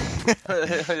at.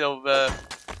 Yo, Yeah.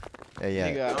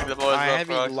 Nigga, The boys I up,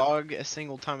 haven't Roxy. logged a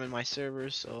single time in my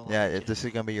servers, so. Yeah, if this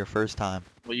is gonna be your first time.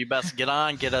 Well, you best get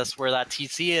on, get us where that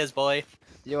TC is, boy.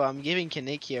 Yo, I'm giving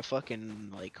Kaneki a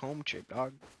fucking, like, home trip,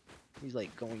 dog. He's,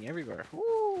 like, going everywhere.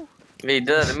 Woo! He did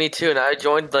that to me too, and I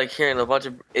joined like hearing a bunch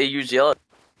of AUs yell.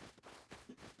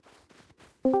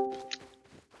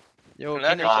 Yo,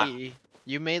 That Kaneki,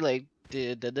 you made, like,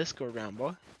 the Discord round,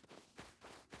 boy.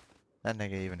 That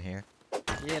nigga even here.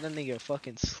 Yeah, that nigga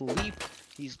fucking sleep.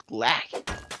 He's black.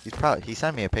 He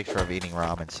sent me a picture of eating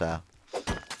ramen, so.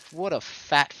 What a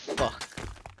fat fuck.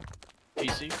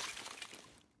 TC?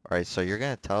 Alright, so you're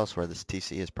gonna tell us where this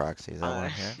TC is, Proxy. Is that what I'm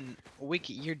hearing?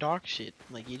 Wiki, you're dog shit.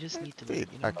 Like, you just need to, Dude,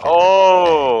 you know. okay.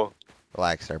 Oh!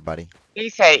 Relax there, buddy. He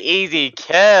said easy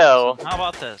kill. How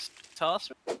about this? Tell us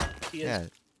where he is. Yeah, You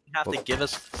have to give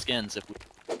us skins if we.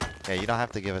 yeah, you don't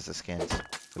have to give us the skins.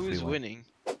 if we Who's win. winning?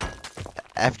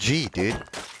 FG, dude.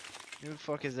 Who the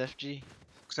fuck is FG?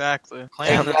 Exactly.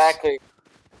 Claim this. Exactly.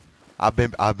 I've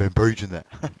been preaching that.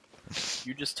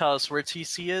 You just tell us where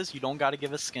TC is. You don't gotta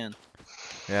give us skin.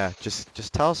 Yeah, just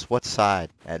tell us what side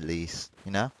at least.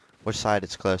 You know, which side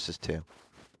it's closest to.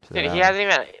 the Dude, he valley. hasn't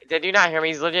even. Did you not hear me?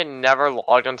 He's legit never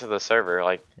logged onto the server.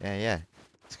 Like, Yeah.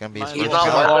 It's gonna be his He's He's first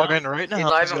not gonna time. white- log in right now. he's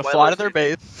not He's even gonna fly to whitelisted. their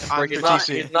base and break He's their not,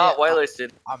 TC. he's not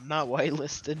whitelisted. I'm not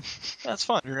whitelisted. That's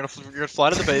fine. You're gonna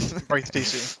fly to the base and break the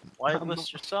TC.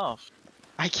 Whitelist yourself.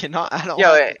 I cannot. I don't. Yo,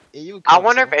 want you I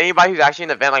wonder if anybody who's actually in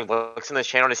the event like looks in this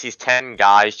channel and sees 10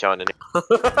 guys showing in it.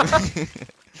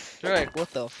 They're like,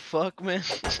 what the fuck, man?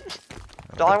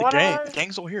 The gang. The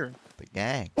gang's all here. The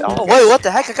gang. Oh wait, what the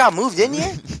heck? I got moved in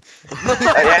yet?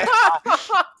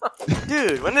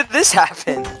 Dude, when did this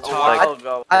happen?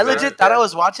 I legit thought I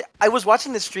was watching. I was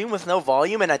watching the stream with no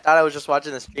volume, and I thought I was just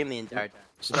watching the stream the entire time.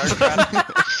 Start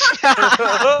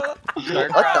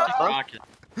crafting rocket.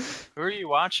 Who are you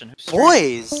watching? Who's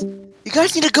Boys, you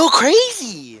guys need to go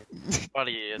crazy.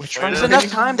 Buddy, it's There's enough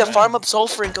time to farm up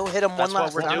sulfur and go hit him one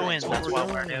last what we're time. doing. That's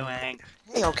what we're doing.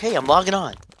 Hey, okay, I'm logging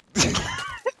on.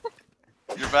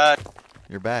 You're back.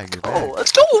 You're back. You're Oh, back.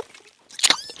 let's go.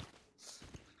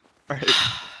 Alright.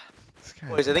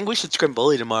 Boys, I think we should scrim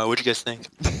bully tomorrow. What do you guys think?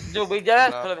 Dude, we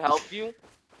just could have helped you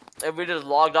if we just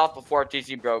logged off before our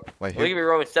TC broke. Wait, We could be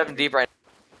roaming 7 deep right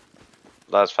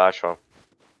That's factual.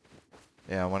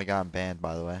 Yeah, I want to got banned,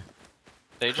 by the way.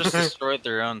 They just destroyed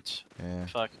their own. Yeah.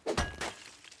 Fuck. now.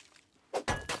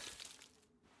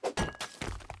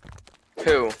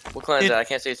 Who? What clan is that? I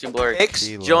can't say it's too blurry. X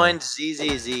joined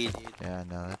ZZZ, dude. Yeah,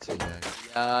 no, that's a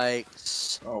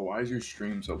Yikes. Oh, why is your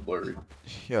stream so blurry?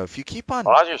 Yo, if you keep on.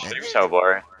 Why is your stream so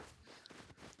blurry?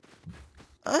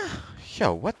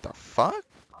 Yo, what the fuck?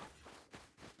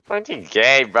 Fucking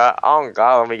gay, bro. Oh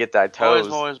god, let me get that toes.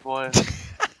 Boys.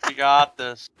 We got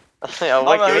this. Yo,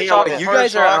 what, give me your- you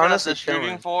guys are honestly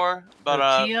shooting for,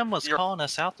 TM was calling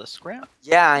us out to scram.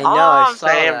 Yeah, I know. Oh, I I'm saw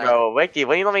saying, that. bro. Wiki,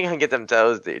 when you let me go get them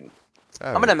toes, dude?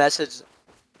 Oh, I'm gonna message.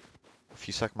 If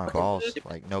you suck my balls,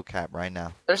 like no cap right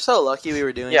now. They're so lucky we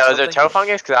were doing. Yeah, is there something. toe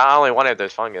fungus? Cause I only wanted if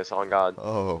there's fungus. Oh god.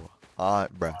 Oh,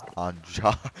 bruh, on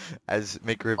jaw, as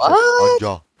McRib said, What? on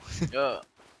jaw.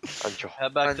 Yeah.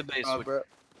 Head back to base.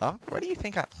 Huh? What do you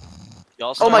think I?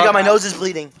 Y'all Oh my start- god, my nose is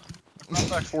bleeding. I'm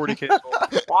back 40k.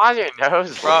 Why is your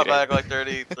nose Brought bleeding? back like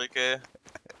 33k.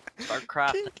 Start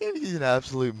crafting. He's an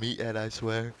absolute meathead, I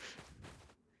swear.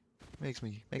 Makes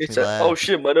me It's laugh. oh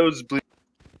shit, my nose is bleeding.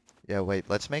 Yeah, wait.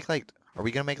 Let's make like. Are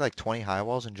we gonna make like 20 high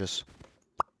walls and just?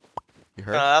 You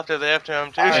heard? After they have to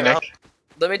him too. Alright, Nick.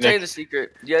 Let me tell you the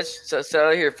secret. Yes, sat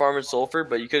out here farming sulfur,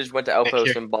 but you could just went to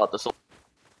Outpost and bought the sulfur.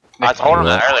 I told him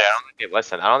that earlier. I don't think he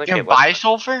listened. I don't think You he can buy listened.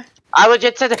 sulfur? I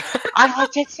legit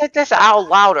said this out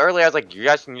loud earlier. I was like, you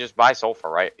guys can just buy sulfur,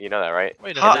 right? You know that, right?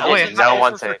 Wait, Wait, no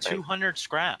one said for anything. 200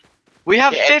 scrap. We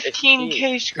have Yeah, it's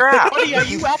 15k scrap. Buddy, are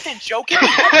you effing joking?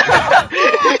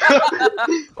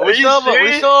 We still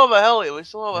have a heli. We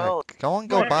still have a heli. Go on,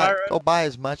 go buy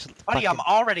as much. Buddy, I'm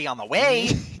already on the way.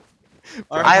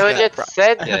 I legit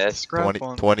said this. Scrap 20,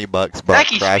 on. 20 bucks, bro.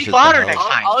 Becky, crashes speak louder the next house.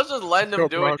 time. I was just letting them Go,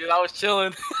 do bro. it, dude. I was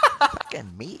chilling.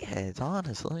 Fucking meatheads,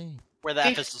 honestly. Where the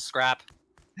F is the scrap?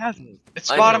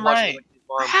 It's I bottom watched right.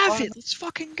 the Have it. Let's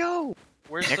fucking go.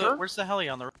 Where's the heli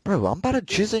on the Bro, I'm about to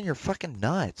jizz in your fucking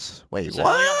nuts. Wait, Where's the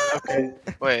what? heli on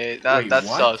the Wait, Wait, that's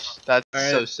what? sus. That's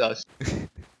Alright. so sus.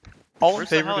 All in Where's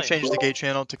the favor to heli? change the gay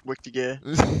channel to Wicked Gay.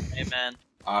 Hey man,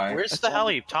 I where's the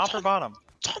heli? Top or bottom?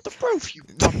 It's on the roof, you.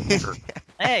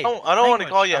 Hey, I don't want to language,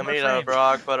 call you I'm Amina, afraid.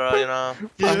 Brock, but you know.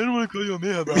 Yeah, I don't want to call you a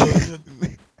man, bro.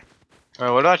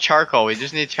 Alright, what about charcoal? We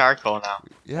just need charcoal now.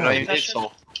 We don't Yeah, even need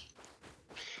sulfur.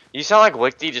 You sound like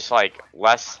Lichty, just like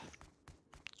less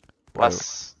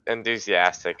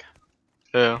enthusiastic.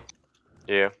 Who?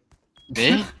 You.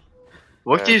 Me?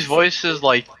 Wooktie's voice is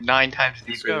like 9 times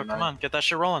Let's deeper go. than Come mine. on, get that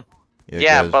shit rolling.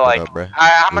 Yeah, guys, but what like, up, bruh?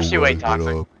 how much do you weigh, What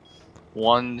Toxic? up?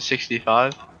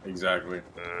 165? exactly.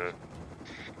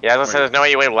 Yeah, listen, there's no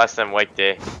way you weigh less than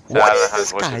Lichty. So I What don't know is how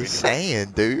this much guy you-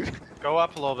 saying, dude? Go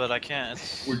up a little bit. I can't.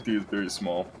 It's... Wigty is very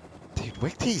small. Dude,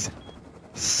 Wicky's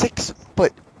 6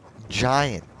 foot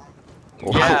giant.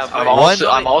 Yeah, I'm but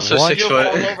also one- 6 you'll foot.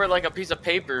 fall over like a piece of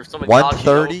paper if someone knocks you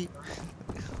 130.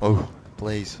 Oh,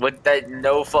 please. with that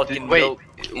no fucking Wait, milk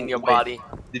in your wait. body.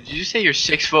 Did you say you're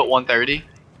 6 foot 130?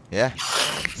 Yeah.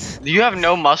 You have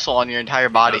no muscle on your entire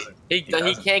body. He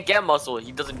can't get muscle.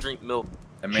 He doesn't drink milk.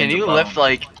 Can you lift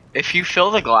like if you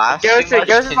fill the glass? Ghost too much,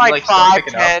 is can you, like still pick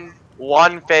it up? 5'10",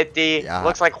 150. Yeah.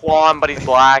 Looks like Juan, but he's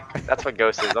black. That's what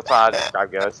Ghost is. That's how I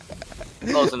describe Ghost.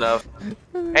 Close enough.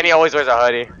 And he always wears a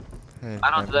hoodie. I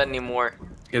don't do that anymore.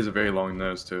 He has a very long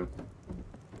nose too.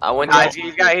 I went Nah, to.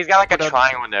 he's got like a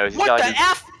triangle nose. He's What got the like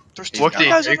F? There's Wookie, two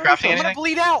guys are you on the roof. crafting I'm gonna anything?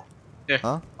 bleed out. Yeah.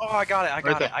 Huh? Oh, I got it. I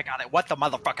got Right it. I got it. What the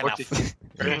motherfucking F?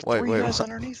 There's Wait, three wait, guys what?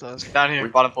 underneath us. Down here,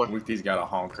 bottom floor. Wigty's got a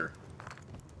honker.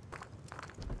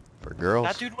 For girls.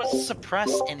 That dude was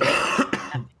suppressed and.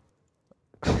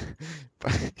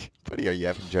 Buddy, are you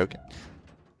having joking?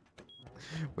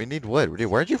 We need wood. Dude,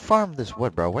 where'd you farm this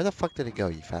wood, bro? Where the fuck did it go,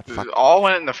 you fat fuck? All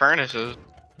went in the furnaces.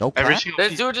 No Every cap? single This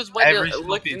piece. dude just went Every to single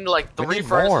looked piece. into like We 3 need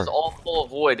furnaces more. all full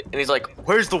of wood, and he's like,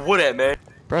 "Where's the wood at, man?"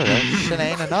 Bro, that shit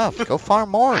ain't enough. Go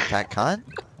farm more, fat cunt.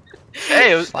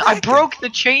 Hey, I broke the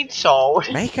chainsaw.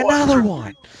 Make another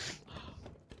one.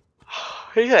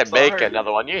 He said make Sorry.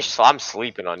 another one. I'm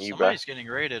sleeping on you, bro. Somebody's getting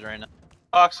raided right now.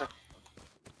 Toxic.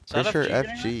 Is that Pretty sure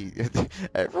getting FG.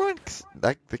 Everyone,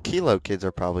 like the Kilo kids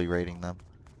are probably raiding them.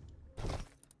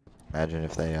 Imagine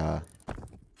if they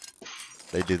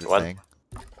do the What? thing.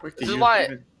 This is why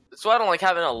I don't like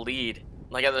having a lead.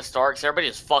 Like at the start, because everybody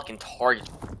just fucking targets.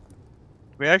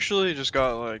 We actually just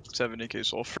got like 70k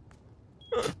sulfur.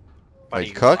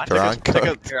 Like cooked or Take a- uncooked? take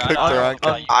a- Cooked or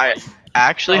uncooked? I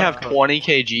actually have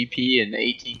 20k GP and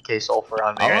 18k sulfur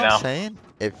on me All right I'm now. saying,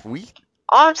 if we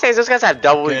All I'm saying is those guys have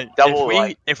double. Okay,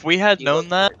 Like, if we had known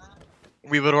that,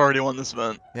 we would have already won this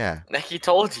event. yeah. Neki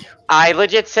told you. I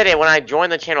legit said it when I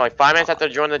joined the channel. Like 5 minutes after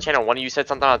joining the channel, one of you said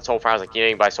something on sulfur. I was like, you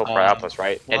didn't buy sulfur outputs,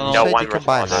 right? And well, no said one you can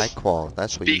buy high responded. qual.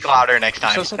 That's what you Speak said. louder next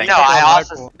time. So Thank No, you. I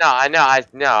Michael.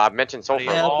 also I mentioned sulfur.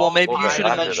 Yeah, well, maybe you Sulfur should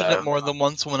have after mentioned that. it more than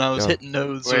once when I was Yo. hitting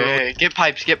nodes. Wait, get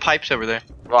pipes over there.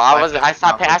 Well, I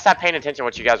stopped paying attention to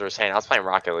what you guys were saying. I was playing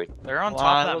Rocket League. They're on Well,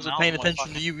 top I of that wasn't mountain paying with attention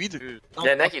fucking- to you either. Dude,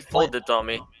 Yeah, Neki folded on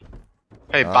me.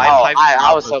 Hey, Oh, buy pipes.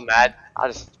 I was so mad. I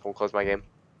just full closed my game.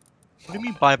 What do you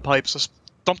mean buy pipes? Just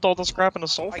dumped all the scrap into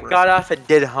sulfur. I got off and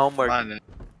did homework.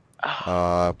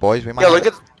 Boys, we might Yo, look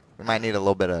at we might need a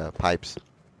little bit of pipes.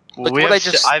 Look what I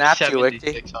just snapped you, Wicky.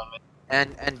 76 on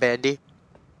me. and Bandy.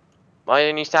 Why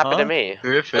didn't you snap it Huh? to me? Do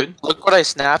we have food? Look what I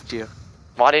snapped you.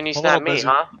 Why didn't you I'm a snap little me, busy.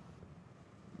 huh?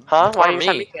 Huh? Why Or didn't you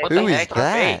snap me. me? What Who the is heck?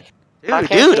 that? I Dude, can't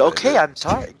do it. okay, I'm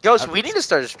sorry. Ghost, we need to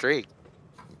start a streak.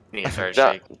 Need to start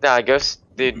a streak. Nah, Ghost,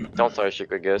 dude, don't start a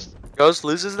streak with Ghost. Ghost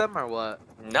loses them or what?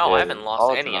 No, Yeah, I haven't lost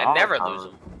all any. the I never time. lose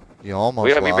them. You almost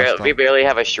We lost them. barely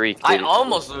have a streak. I dude.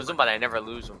 almost lose them, but I never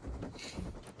lose them.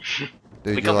 Dude,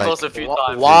 We you're come like, close a few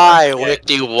times. Why, Yeah.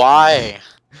 Wicky? Why?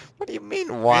 what do you mean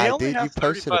We why, only dude? You have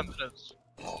posted 35 it. minutes.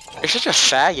 You're such a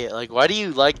faggot. Like, why do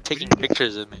you like taking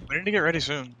pictures of me? We need to get ready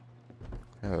soon.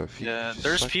 Yo, if you Yeah, just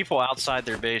there's suck- people outside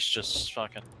their base just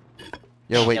fucking.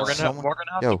 Yo, wait, we're gonna someone.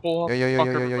 have Yo, to pull yo, up yo, yo, fuck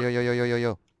yo, yo, yo, everybody. yo, yo, yo, yo,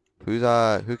 yo.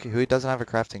 Who's who doesn't have a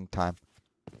crafting time?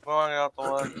 Going out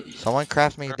the way. Someone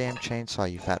craft me a damn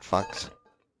chainsaw, you fat fucks.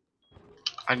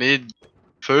 I need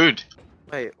food.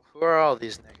 Wait, who are all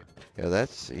these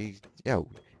niggas? Yo, yo,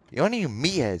 you only you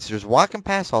meatheads just walking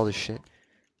past all this shit.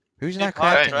 Who's not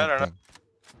Alright, crafting right, right. anything?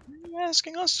 Why are you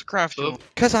asking us to craft you?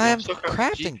 Cause I Yeah, am so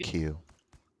craft crafting GP. queue.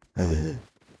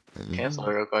 Cancel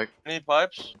it real quick. Need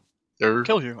pipes? There.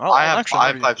 Kill you. I have actually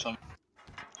 5 murder you. pipes on me.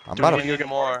 I'm Do about we to. We need to get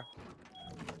more.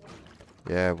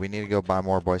 Yeah, we need to go buy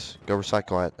more, boys. Go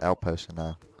recycle at Outpost and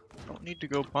Don't need to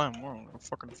go buy more. We'll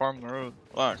fucking farm the road.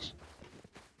 Relax.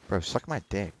 bro, suck my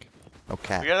dick.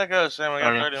 Okay. We gotta go soon. We got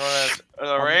Alright. 30 minutes. If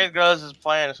the raid goes as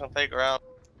planned, it's gonna take around.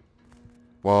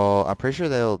 Well, I'm pretty sure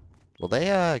will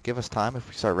they give us time if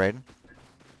we start raiding?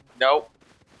 Nope.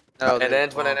 No, It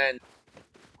ends when it ends.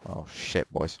 Oh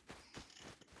shit, boys.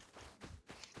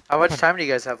 How much time do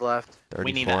you guys have left? 34.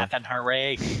 We need that and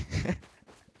hooray.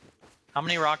 How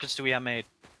many rockets do we have made?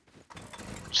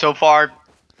 So far,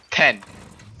 10.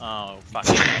 Oh, fuck.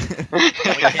 we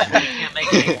can't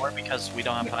make any more because we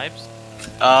don't have pipes?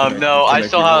 No, I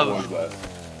still Connect have you with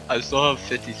one I still have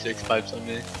 56 pipes on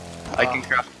me. I can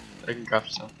craft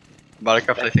some. I'm about to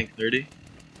craft I think 30.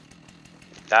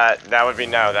 That would be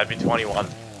no. That'd be 21.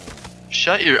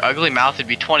 Shut your ugly mouth. It'd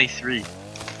be 23.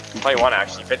 21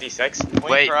 actually. 56.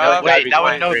 Wait, no, that'd wait. be That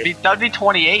would 23. that'd be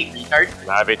 28. Retard.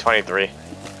 That'd be 23.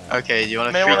 Okay, you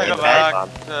wanna May wanna freaking go bet?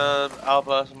 back to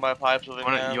Outpost and buy pipes if we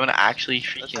can. You wanna actually This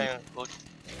freaking thing looks-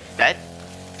 bet?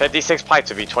 56 pipes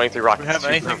would be 23 Do rockets. we have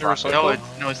anything to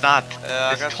recycle? No, it's not. Yeah,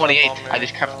 I It's got 28. some on me. I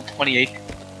just crafted 28.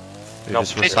 Dude, No,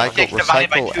 just 56 divided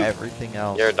by recycle 2. everything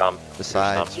else You're dumb.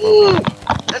 besides. Ooh,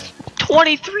 that's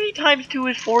 23 times 2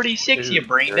 is 46. You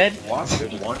brain dead.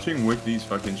 Watching Wicky's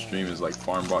fucking stream is like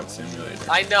Farmbot Simulator.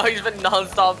 I know he's been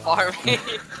non-stop farming.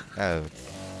 Oh,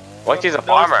 Lucky's a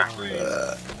farmer.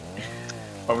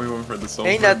 Probably went for the sulfur.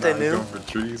 Ain't nothing now new. he's going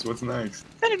for trees. What's next?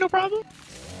 That ain't no problem.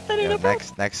 That ain't yeah, no problem.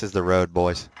 next is the road,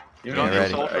 boys. You don't don't need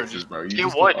ready. need sulfur, X's, just bro. You get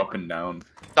just wood. go up and down.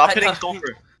 Stop I hitting know.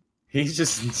 sulfur. He's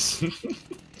just.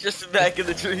 Just back in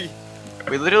the tree.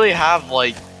 We literally have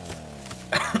like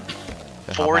How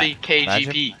 40 ba-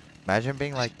 KGP. Imagine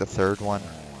being like the third one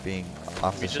being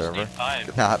off We the just server. need 5.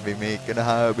 Could not be me. Could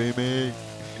not be me.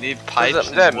 We need pipes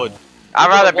Them. and wood. I'd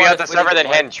We rather need be one- on the we server need than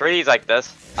one. hitting trees like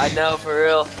this. I know, for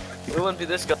real. We wouldn't be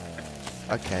this good.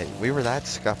 Okay, we were that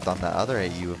scuffed on the other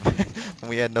AU when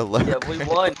we had no load. Yeah, we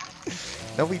won.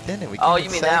 No, we didn't. We Oh, came you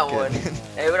in mean that second. one.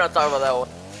 Hey, we don't talk about that one.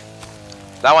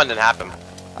 That one didn't happen.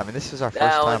 I mean, this is our first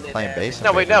That time one playing didn't base.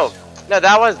 No, wait, no. No,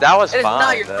 that was It is fine.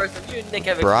 not your but- first time. You and Nick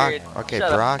have Brock, experience. okay,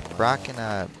 Shut up. Brock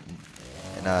and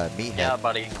Meathead. Yeah,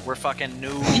 buddy. We're fucking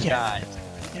new guys.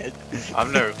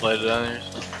 I've never played it others.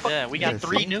 Yeah, we got Yeah,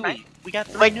 3 see? newbies. We got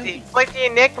 3 newbies. Flicky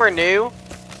and Nick were new.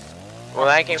 Well,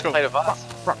 that game Let's go. played with us.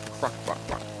 Brock.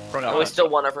 Run out. We still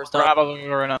won our first We're time. not supposed to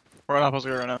go right now. We're not supposed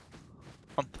to go right now.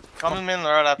 Come in the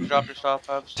road after drop your stuff,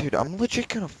 Pubs. Dude, I'm legit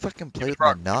gonna fucking play with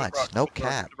my nuts. No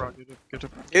cap. Get to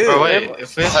Bro, wait,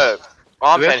 if we Oh,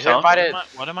 I'm Do we have saying, who some? invited?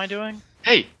 What am I doing?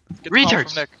 Hey, the call from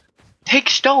retards! Nick. Take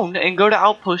stone and go to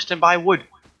Outpost and buy wood.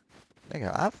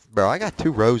 Nigga, bro, I got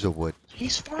 2 rows of wood.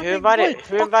 He's farming Who invited? wood.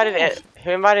 Who Fuck invited? off.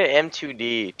 Who invited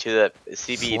M2D to the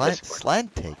CB Discord?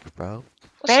 Slant bro.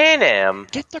 Ban him.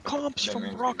 Get the comps That from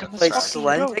means Brock we and got let's the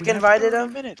fucking go. Slentic We have invited 30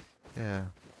 him? minutes. Yeah.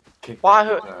 Kick Why,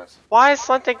 that who- ass. Why does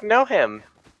Slentic know him?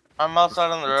 I'm outside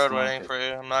on the road It's not waiting it. for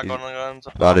you. I'm not going to guns.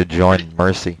 About to join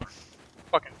Mercy.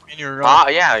 Fucking in your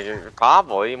Yeah, you're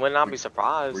probably. You would not be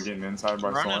surprised. We're getting inside by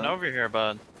Running Slant. over here,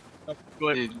 bud.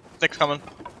 Nick's coming.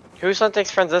 Who's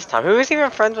Slentic's friends this time? Who is even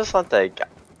friends with Slentic?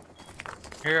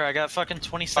 Here, I got fucking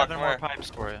 27 Fuck, more where? pipes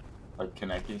for you. Like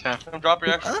Kaneki. Come drop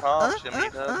your extra comps, you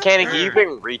meathead. Kaneki, you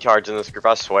bring retards in this group,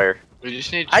 I swear. We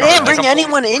just need. I didn't bring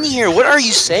anyone in here. What are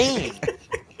you saying?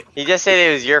 He just said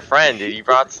it was your friend, dude. You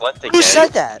brought Slentic Who in. said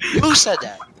that? Who said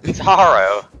that?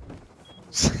 Taro.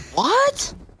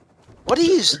 What? What are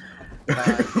you?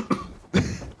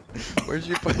 Where'd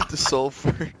you put the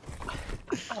sulfur?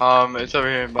 It's over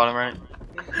here, bottom right.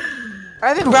 I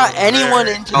haven't brought anyone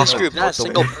into this Oh, group. Not a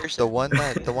single person.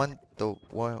 The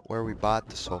one where we bought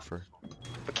the sulfur.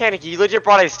 But Kaneki, you legit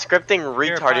brought a scripting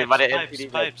Here, retard and invited pipes,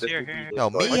 MPD. pipes, here, here. Yo,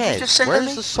 What'd you just say Meathead, to where's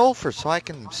me? the sulfur so I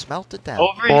can smelt it down?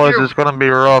 Over here. gonna be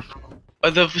rough.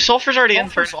 The sulfur's already in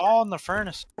Sulfur's first. all in the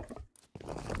furnace.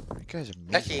 You guys are mean.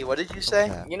 Becky, what did you say?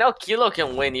 Yeah. You know Kilo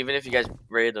can win even if you guys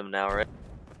raid them now, right?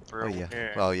 Oh yeah.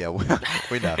 Here. Well yeah, we know.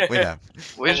 We know.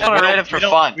 We just want to rate it for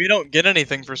fun. We don't get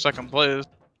anything for second place.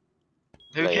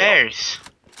 Who cares?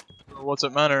 What's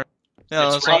it matter? Yeah,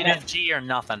 It's that's all. rated G or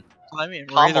nothing. I mean,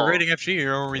 we're either Pummel. rating FG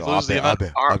or we Yo, lose the I event.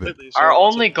 bet. completely, so Our it's-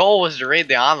 only goal was to raid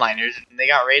the onliners, and they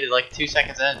got raided like 2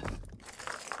 seconds in.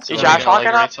 So You we're trash gonna, like, talking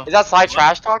rate us? some- Is that slide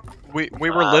trash talk? We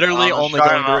were literally I'm only sorry,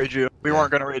 going to man. raid you. We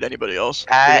weren't going to raid anybody else.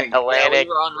 At Yeah, Atlantic.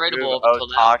 we were unrateable up Oh, until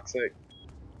now. toxic.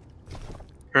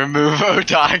 Remove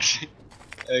Otox.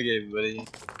 Okay, buddy.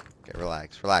 Okay,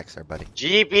 relax there, buddy.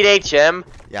 G beat HM.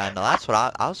 Yeah, no, that's what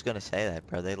I was gonna say that,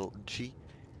 bro. G.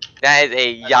 That is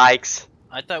a yikes.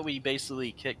 I thought we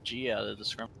basically kicked G out of the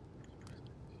scrum.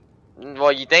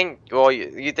 Well, you think? Well,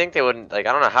 you think they wouldn't? Like,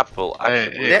 I don't know how people.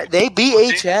 Actually Hey, They beat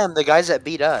HM, the guys that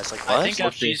beat us. Like I what? think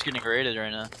FG's getting graded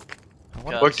right now. I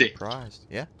wanna Look, be dude. surprised.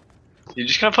 Yeah. You're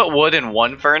just gonna put wood in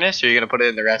one furnace, or you're gonna put it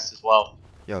in the rest as well?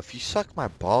 Yo, if you suck my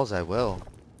balls, I will.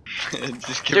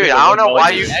 Just give me Dude, the I don't one know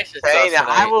why wood. you Extra saying stuff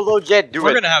that. I tonight. will legit do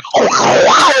We're it. gonna have.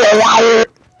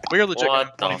 We are legit gonna What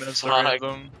have 20 the minutes to raid fuck?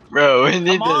 them. Bro, we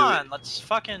need Come to. on, let's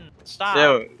fucking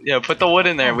stop. Yo, put the wood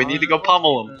in there. We need to go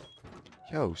pummel them.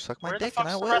 Yo, suck my Where the dick and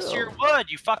I fuck's the will. rest of your wood,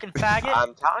 you fucking faggot?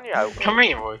 I'm telling you, I will. Come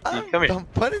here, boy. Come here. I'm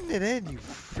putting it in, you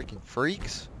freaking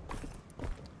freaks.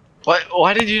 What?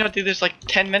 Why did you not do this like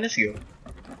 10 minutes ago?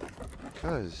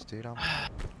 Cause, dude,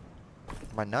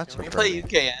 my nuts Can are we play burning.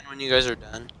 UKN when you guys are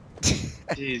done?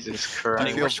 Jesus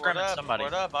Buddy, Christ. we're Where scrimming that- somebody.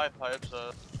 Where that buy pipes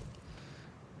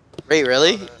Wait,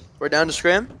 really? We're down to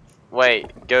scrim?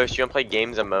 Wait, Ghost, you wanna play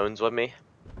games of moans with me?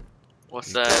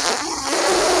 What's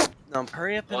that? No.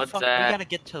 Hurry up and What's fuck. that? We gotta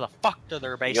get to the fuck to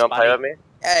their base, You wanna play with me?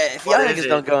 Hey, if What y'all is niggas it?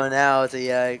 don't go now, it's a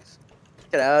yikes.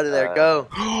 Get out of there, go.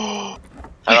 How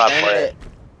do I End play? it.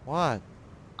 What?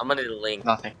 I'm gonna need a link.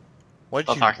 Nothing. What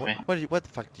Don't did you? talk to me. What the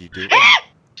fuck did you do?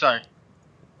 Sorry.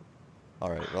 All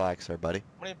right, relax there, buddy.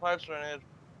 How many pipes do I need?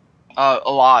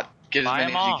 A lot. Get as Buy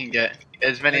many 'em as you all. can get.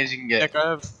 As many as you can get. Nick, I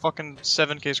have fucking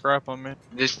 7k scrap on me.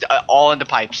 Just all into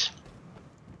pipes.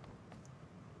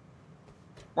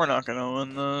 We're not gonna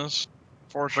win this.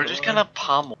 We're Fortunately. just gonna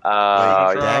pummel. Wait,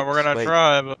 Try, we're Dex, gonna wait.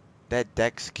 try, but That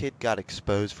Dex kid got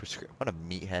exposed for script. What a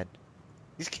meathead.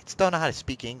 These kids don't know how to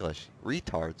speak English.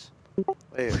 Retards.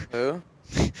 Wait, who?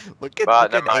 Look at. But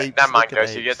look never at mind, apes, never mind, look at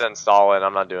Ghost. You get apes. to install it.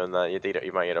 I'm not doing that.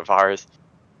 You might get a virus.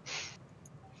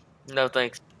 No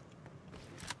thanks.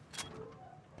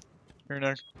 here,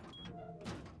 Nick.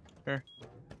 You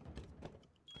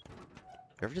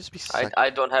ever just be I suck- I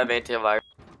don't have antivirus.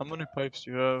 How many pipes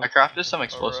do you have? I crafted some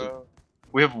explosive. Or,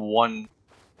 We have one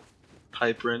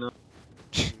pipe right now.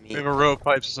 We have a row of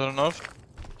pipes, is that enough?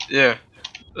 Yeah.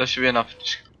 That should be enough.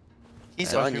 Just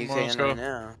He's Yeah, on a few more, let's UKN go. right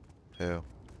now. Who?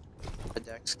 The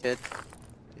Dex kid.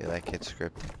 Yeah, that kid's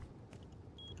scripting.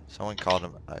 Someone called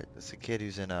him. It's a kid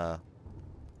who's in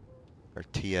Or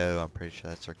TO, I'm pretty sure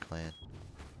that's our clan.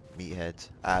 Meatheads.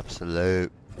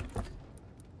 Absolute.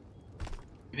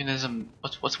 Even as a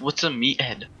what's a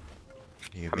meathead?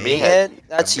 You Meathead?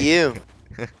 That's you.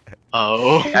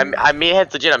 Oh. I'm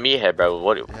meathead's legit a meathead, bro.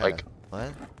 What Yeah. like?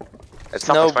 What? It's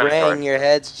No self-explanatory. brain, your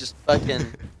head's just fucking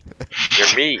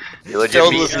You're meat. You're legit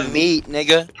filled meat. with meat,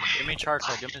 nigga. Give me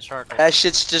charcoal. Give me charcoal. That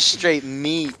shit's just straight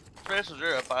meat. Space was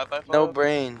zero, 5x5. No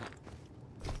brain.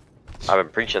 I've been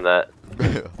preaching that.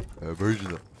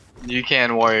 Original. You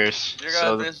can warriors. Your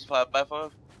So guys' base is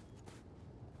 5x5.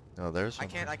 No, there's I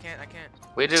one. can't.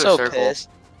 We do So a circle. pissed.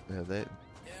 Yeah, they.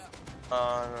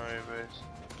 No, your base.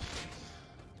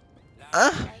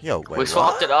 Yo, wait. We what?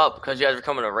 swapped it up because you guys were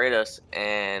coming to raid us,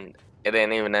 and it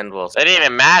didn't even end well. It didn't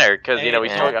even matter because you know we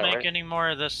Hey, still don't got. make any more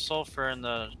of this sulfur in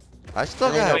the. I still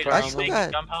Wait, got. are I you still making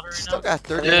got. gunpowder right Still now? got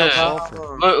 30 Yeah.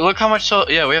 sulfur. look how much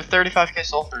yeah, we have 35k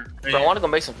sulfur. Bro, I want to go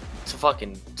make some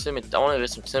fucking cinnamon. I want to get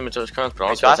some cinnamon toast crunch,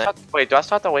 bro. Wait, do I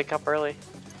still have to wake up early?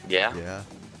 Yeah. Yeah.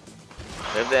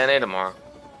 We have the NA tomorrow.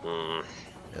 Hmm.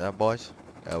 Yeah, boys.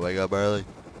 Gotta wake up early.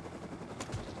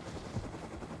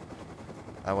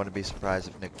 I wouldn't be surprised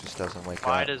if Nick just doesn't wake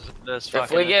Why up. does this If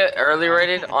fucking? we get early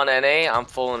rated on NA, I'm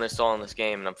full in installing this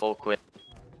game and I'm full quit.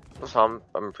 So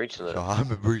I'm preaching it. So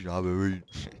I'm a breed. Dude,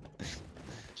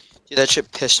 that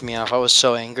shit pissed me off. I was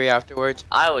so angry afterwards.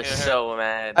 I was Yeah. so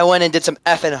mad. I went and did some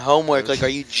effing homework. Like, are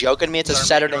you joking me? It's a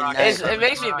Saturday night. It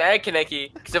makes me mad,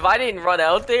 Kaneki, because if I didn't run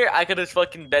out there, I could have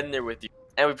fucking been there with you,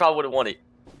 and we probably would have won it.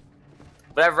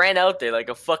 But I ran out there like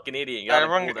a fucking idiot. And got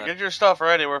Everyone, a cooldown. get your stuff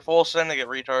ready. We're full send to get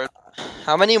retarded.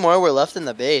 How many more were left in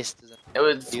the base? It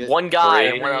was one guy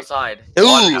and one outside. Dude,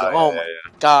 One- oh my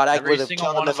god, I Every would have single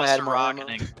killed one him of if I us had are more ammo.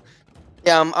 rocketing.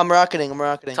 Yeah, I'm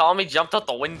rocketing. Tommy jumped out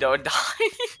the window and died.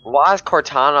 Why is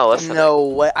Cortana listening? No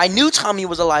way. I knew Tommy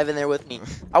was alive in there with me.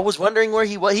 I was wondering where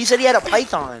he was. He said he had a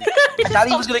python. I thought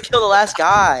he was gonna kill the last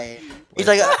guy. He's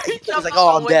like,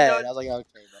 oh, I'm dead. I was like, okay.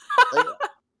 Like,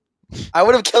 I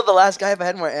would have killed the last guy if I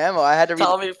had more ammo. I had to.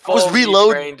 Tommy I was full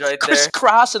reloading, right there.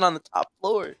 crisscrossing on the top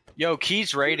floor. Yo,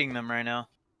 Key's raiding them right now.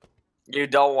 You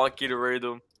don't want you to raid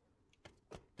them.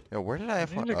 Yo, where did I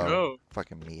have Need to oh, go.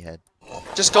 fucking meathead?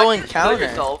 Just go and Kill counter.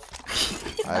 yourself.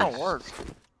 It don't work.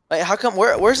 Like, how come?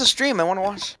 Where's the stream? I want to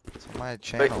watch. It's on my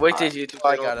channel. Wait till you. Oh,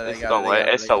 I got it. I It's got delayed.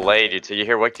 it. It's delayed, dude. So you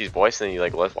hear Wiki's voice and then you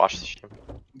like let's watch the stream.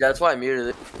 That's why I muted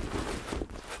it.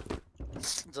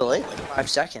 It's delayed like 5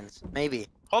 seconds, maybe.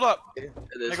 Hold up. It is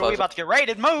Nigga, we fucking- about to get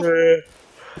raided. Move.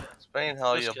 Spain,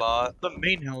 hell Just you kidding. bot. The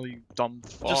main hell, you dumb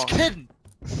fuck. Just kidding.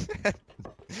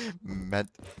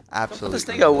 Meant Put absolutely. this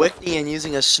thing a wiki and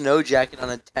using a snow jacket on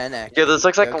a 10x. Yeah, this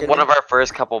looks like Joking one me? of our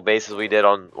first couple bases we did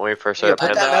on when we first Yeah, started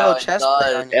put playing. that metal it chest does.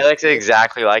 plate on It your looks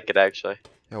exactly like it actually.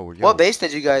 Yo, yo, What base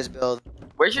did you guys build?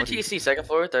 Where's your What do you- TC? Second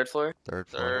floor? Third floor? Third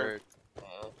floor. Third.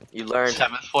 You learned.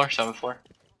 7th floor, 7th floor.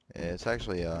 Yeah, it's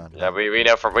actually Yeah, we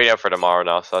know for tomorrow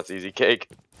now, so that's easy cake.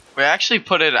 We actually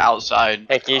put it outside.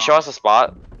 Hey, can you show us a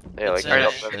spot? Yeah, like It's right in-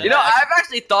 up there. You know, I've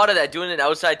actually thought of that, doing an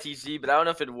outside TC, but I don't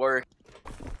know if it'd work.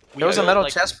 There was a built, metal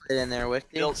like, chest plate in there, Wiki.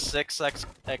 Built 6x.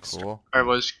 cool. Alright,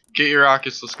 boys, get your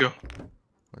rockets. Let's go.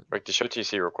 Rick, to show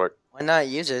TC real quick. Why not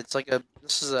use it? It's like a.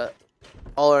 This is a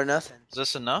all or nothing. Is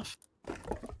this enough?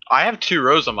 I have 2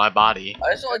 rows on my body.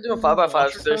 I just want to do a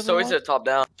 5x5, so there's always a top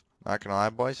down. Not gonna lie,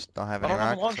 boys. Don't have I any don't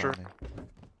have a rockets launcher. on me.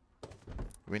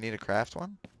 We need a craft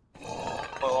one.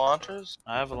 What launchers?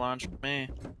 I have a launch for me.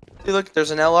 Dude, look,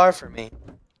 there's an LR for me.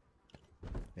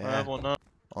 I Yeah. have one now.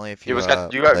 Only if You you.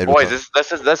 got later boys.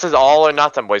 talk. This is all or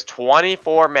nothing, boys.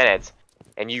 24 minutes,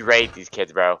 and you raid these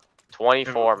kids, bro.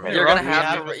 24 minutes. You're gonna We have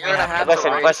have- to. we You're gonna have- have to.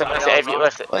 Listen, raid listen, somebody listen. else If you on.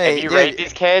 listen, Wait, if you dude. raid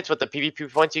these kids with the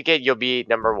PvP points you get, you'll be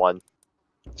 #1.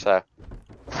 So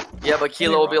Yeah, but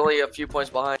Kilo will be only a few points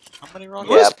behind. How many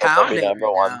rockets? Who's Yeah, but they'll be pounding number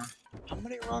right one. now? How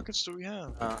many rockets do we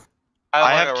have?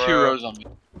 I have like a 2 row. rows on me.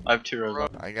 I have 2 rows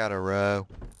on me. I got a row.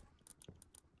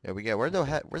 Yeah, we got. Where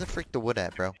the freak the wood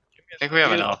at, bro? I think we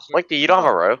have enough. Like, you don't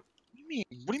have a row? What do you mean?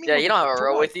 What do you mean? Yeah, like you don't have a for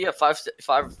row what? with you.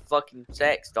 Five fucking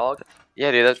sacks, dog.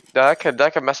 Yeah, dude. That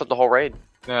could mess up the whole raid.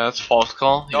 Yeah, that's false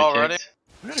call. You Y'all get ready? kicked.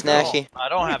 We gotta Snacky. I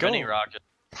don't Where'd have it any go? rockets.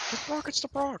 Go. Get rockets to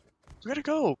Brock. We gotta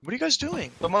go. What are you guys doing?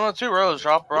 The one on 2 rows,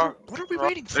 drop rock. What are we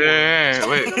waiting for? Yeah,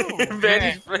 wait.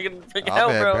 Vandy's freaking I'll out,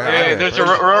 bet, bro. bro. Hey, there's a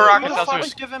Where's- row rocket What the fuck downstairs.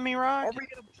 is giving me Are rockets? we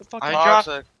gonna the fucking I rock?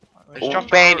 dropped- Oh,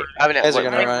 Jump Bandy. I mean, guys are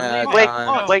gonna wait, run out of wait,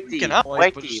 time. wait, We can wait, help,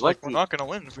 wait, but wait, just, like, we're not gonna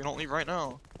win if we don't leave right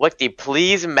now.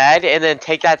 please med and then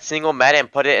take that single med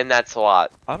and put it in that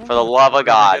slot. I don't For the know if love we're of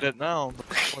gonna God. Get it now,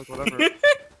 but, like, whatever.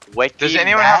 Wait, Does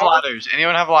anyone have ladders?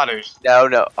 Anyone have ladders? No,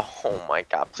 no. Oh my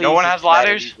God, please. No one just has med it.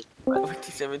 ladders?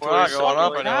 57 We're not going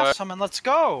up anyway. Have some and let's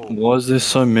go. Why is there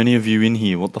so many of you in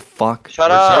here? What the fuck? Shut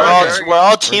We're up.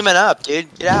 all teaming up,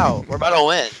 dude. Get out. We're about to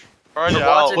win. Already We're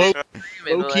out. watching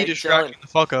Low key distracting the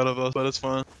fuck out of us, but it's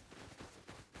fun.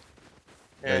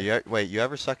 Yeah. Wait, you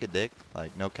ever suck a dick?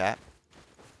 Like, no cap?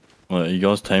 What, are you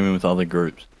guys teaming with other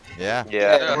groups? Yeah.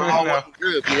 Yeah. We're all one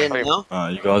group. You didn't know?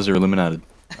 You guys are eliminated.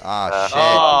 Ah,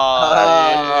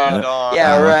 shit. Oh,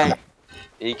 Yeah, right.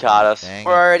 He caught us. Dang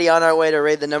We're it. already on our way to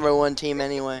raid the #1 team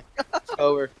anyway. It's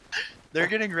over. They're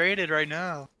getting raided right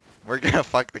now. We're gonna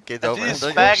fuck the kids If over. these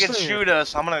They're gonna- faggots shoot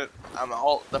us, I'm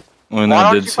all the. When Why I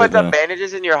don't did you sit put the there.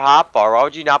 bandages in your hot bar? Why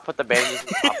would you not put the bandages in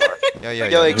your hot bar?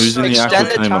 Yo, Who's in the extend actual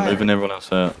the team? I'm time. moving everyone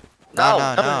else out.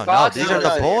 No. These are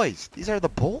the boys. These are the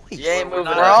boys. You ain't moving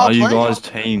We're out. all Are you playing. guys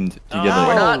teamed together?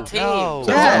 We're No. not teams. No.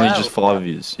 So Yeah. it's only just 5 of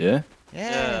yous, yeah?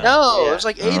 Yeah. No, there's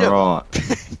like 8 of them.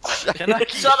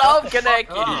 Alright. Shut up,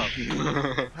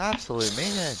 Kaneki. Absolute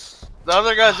man. The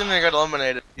other guys didn't even get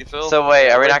eliminated. You feel? So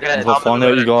wait, are we not gonna If I tell find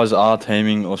them? out you guys are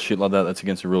teaming or shit like that, that's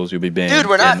against the rules, you'll be banned. Dude,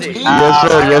 we're not Yes, teams.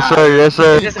 Yes,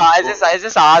 sir. Is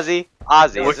this Ozzy?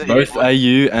 Ozzy. Is Both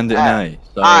AU and NA.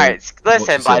 So Alright,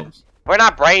 listen, watch bud. yourselves. We're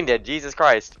not brain dead, Jesus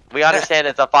Christ. We understand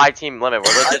it's a 5-team limit.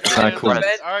 We're legit. Alright, cool.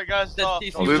 Alright, guys, stop.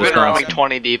 We've I was We've just been roaming asking.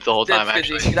 20 deep the whole time, Get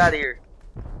actually. out of here.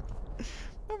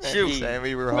 Shoot. Sammy,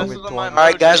 we were This home is in my 20.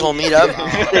 Alright, guys, we'll meet up. You're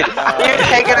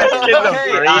taking us to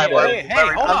the Hey,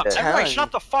 hold up. telling Everybody you.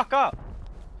 shut the fuck up.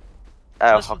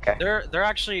 Oh, Listen, okay. they're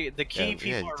actually the key Yeah,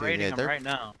 people are dude, raiding yeah, them they're- right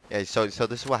now. Yeah, so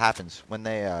this is what happens when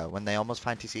they almost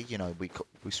find TC. You know,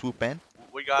 we swoop in.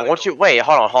 We got Won't you wait?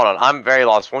 Hold on. I'm very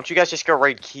lost. Won't you guys just go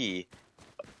raid key,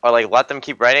 or like let them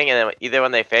keep raiding, and then either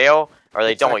when they fail or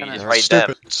they It's not don't, you gonna just hurt. raid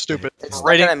them. Stupid. It's not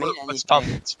Rating gonna mean it's dumb.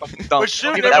 anything. It's fucking dumb. We're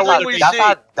shooting Give That's everyone not, we that's see.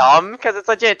 not dumb, because it's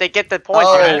legit. They get the points.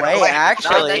 Oh, right? wait,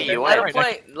 actually. No, let him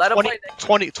play. Let him 20,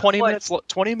 play. 20 Play. minutes,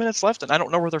 20 minutes left, and I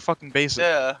don't know where their fucking base is.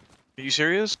 Yeah. Are you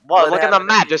serious? Well, What look at the happened?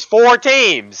 map. There's 4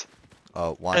 teams.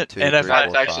 Oh, 1, And- 2, and 3, if 4, I-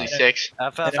 It's actually 5. 6.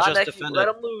 FF Not just Neki, defended. let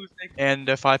him lose. Neki. And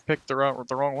if I pick the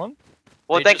wrong one,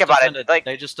 Well, They think just about defended. it. Like,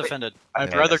 They just defended. I'd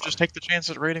Yeah, rather that's just take the chance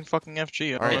at raiding fucking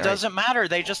FG. Alright, It doesn't matter.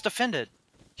 They just defended.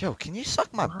 Yo, can you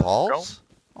suck my balls?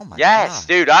 Oh my yes, god.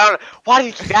 dude. I don't. Why do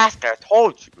you keep asking? I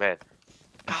told you, man.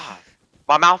 God,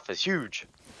 my mouth is huge.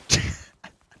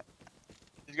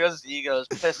 These guys' egos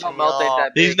pissing Don't me melt off.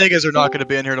 that These big. niggas are not gonna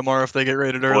be in here tomorrow if they get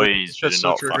raided early. Boys, It's better just so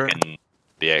not triggering. fucking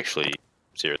be actually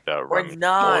serious about We're running.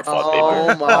 not. four or five Oh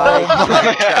people.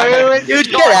 my god.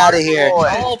 Dude, get out of here.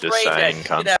 All Just brain saying, dead.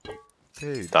 cunt. Get out.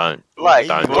 Dude. Don't. Like,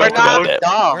 Don't we're talk about not that.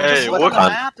 dumb. Hey, Look what at the Cunt.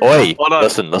 map. Oi, Hold on.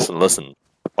 listen. Don't say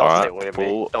Alright, what you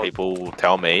mean. Don't- people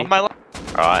tell me, On my left.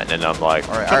 alright, and then I'm like,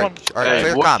 Alright, Come alright, on. alright, Hey,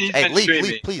 clear what comms. team's Hey, been leave,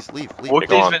 streaming? please, leave. What go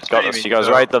team's on, been go, streaming, you guys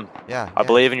so- rate them. Yeah. I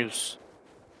believe in you.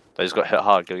 They just got hit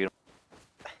hard, go get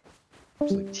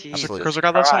them. Jesus There's a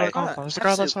guy left side of the Christ. comp. There's a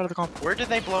guy left side of the comp. Where did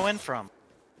they blow in from?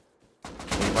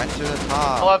 We went to the The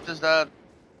top. left is dead.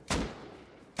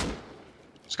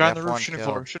 This guy on the Left roof one shooting kill.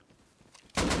 floor. Shoot.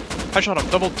 Headshot him.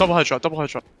 Double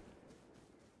headshot.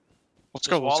 Let's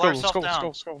go. Just wall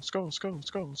ourselves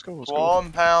Go.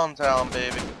 One pound town,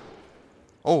 baby.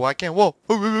 Oh, I can't. Whoa.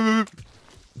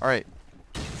 Alright.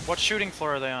 What shooting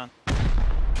floor are they on?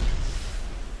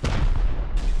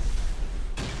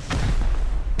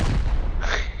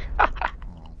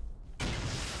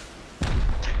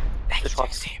 This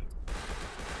one's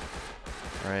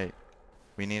Alright.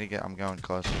 We need to get. I'm going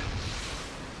closer.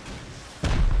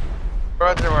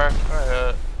 Right there, where?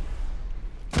 Right.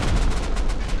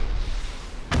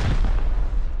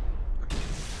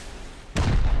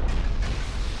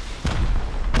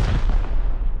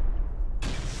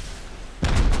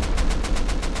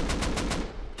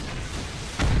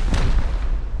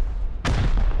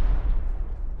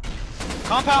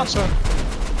 Compound.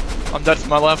 I'm dead from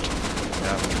my left.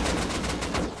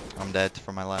 Yeah. I'm dead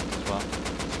from my left as well.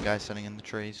 There's a guy sitting in the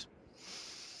trees.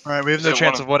 Alright, we have Is no it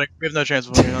chance one of winning. We have no chance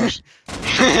of winning this.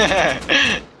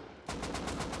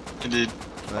 Indeed.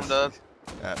 I'm dead.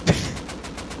 Yeah.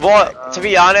 Well, to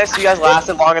be honest, you guys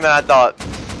lasted longer than I thought.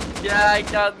 Yeah, I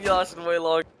got you lasted way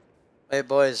long. Wait,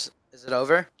 boys, is it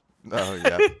over? Oh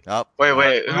yeah. Up. Wait,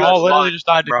 We who all was literally live? just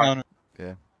died to Brock. counter.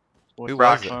 Who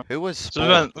Brock, was it? huh? Who was?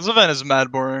 This event is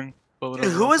mad boring. but we don't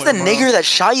Dude, know who how was to the play tomorrow. nigger that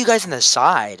shot you guys in the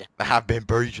side? I've been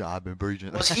breaching.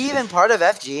 Was he even part of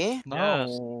FG?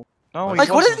 No. No, he Like,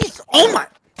 what are wasn't. these? Oh my!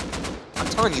 I'm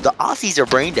telling you, the Aussies are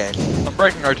brain dead. I'm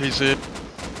breaking RTC.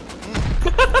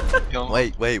 Wait. Don't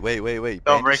break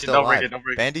Bandy's it, still don't break alive. it, don't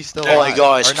break it. Bandy's still Oh alive. my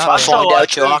gosh, Or if not I Bandy. find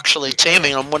out you're actually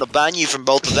teaming, I'm gonna ban you from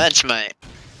both events, mate.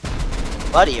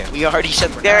 Buddy, we already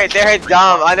said we're They're not.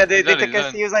 dumb. I know they He's took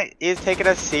done, he's us. done. He was taking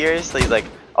us seriously. He's like,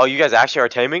 oh, you guys actually are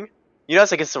taming? You know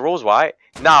it's against the rules, right?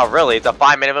 Nah, really, it's a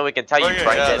 5-minute limit. We can tell you, Okay,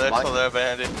 brain yeah, dead they're fuck. still there,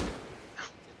 Bandy.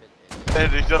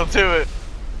 Bandy, don't do it.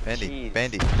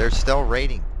 Bendy, they're still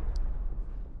raiding.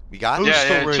 We got Who's it? still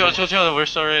Yeah, raiding? chill. We're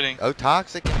still raiding. Oh,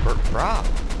 Toxic and Prop.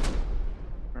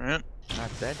 Alright. Not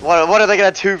dead. What are they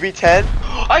gonna 2v10?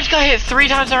 I just got hit 3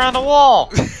 times around the wall.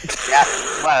 Yeah,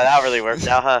 wow, that really worked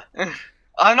out, huh?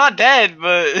 I'm not dead,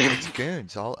 but It's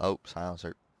goons. Oh,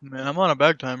 silencer. Man, I'm on a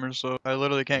back timer, so I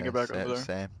literally can't get back Sam, over there.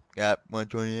 Sam. Got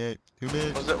 128. 2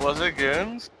 minutes. Was it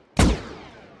goons? I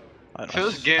if don't it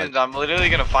was goons, I'm literally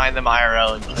gonna find them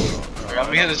IRL and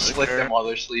I'm gonna slit them while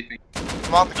they're sleeping.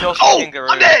 I'm off the kill Oh, kangaroo.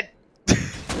 I'm dead.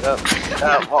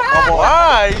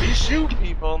 Why? You shoot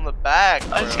people in the back,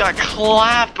 bro. I just got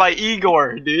clapped by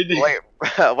Igor, dude.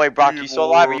 Wait, Brock, you still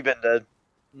alive or you been dead?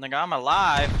 Nigga, I'm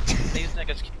alive. These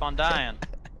niggas keep on dying.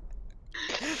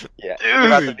 Yeah, Dude. you're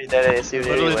about to be dead as soon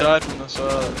Literally anyway. died from this,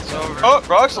 it's over. Oh,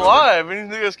 Brock's alive. We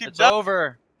need to keep It's dying.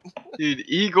 over. Dude,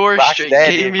 Igor Brock's straight dead,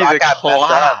 gave dude. me Brock the got messed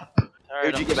up. clap.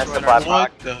 Who'd you get messed up Alright, by,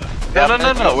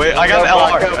 Brock? No, wait, I got an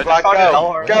LR. Go, Brock,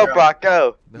 go. Go, Brock,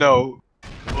 go. No.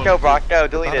 Go, Brock, go.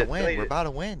 Delete We're it. about to win. Delete We're it. about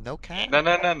to win. No cap. No.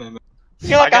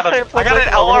 You're I like got 100 an in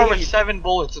the LR with lead. 7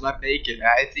 bullets and I'm naked.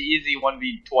 It's an easy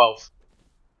 1v12.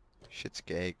 Shit's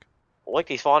cake. Look,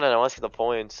 he's falling in. I want to see the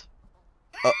points.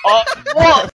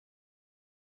 What?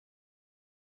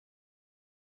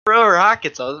 Bro,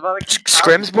 rockets. I was about to.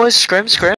 Scrims, boys. Scrims.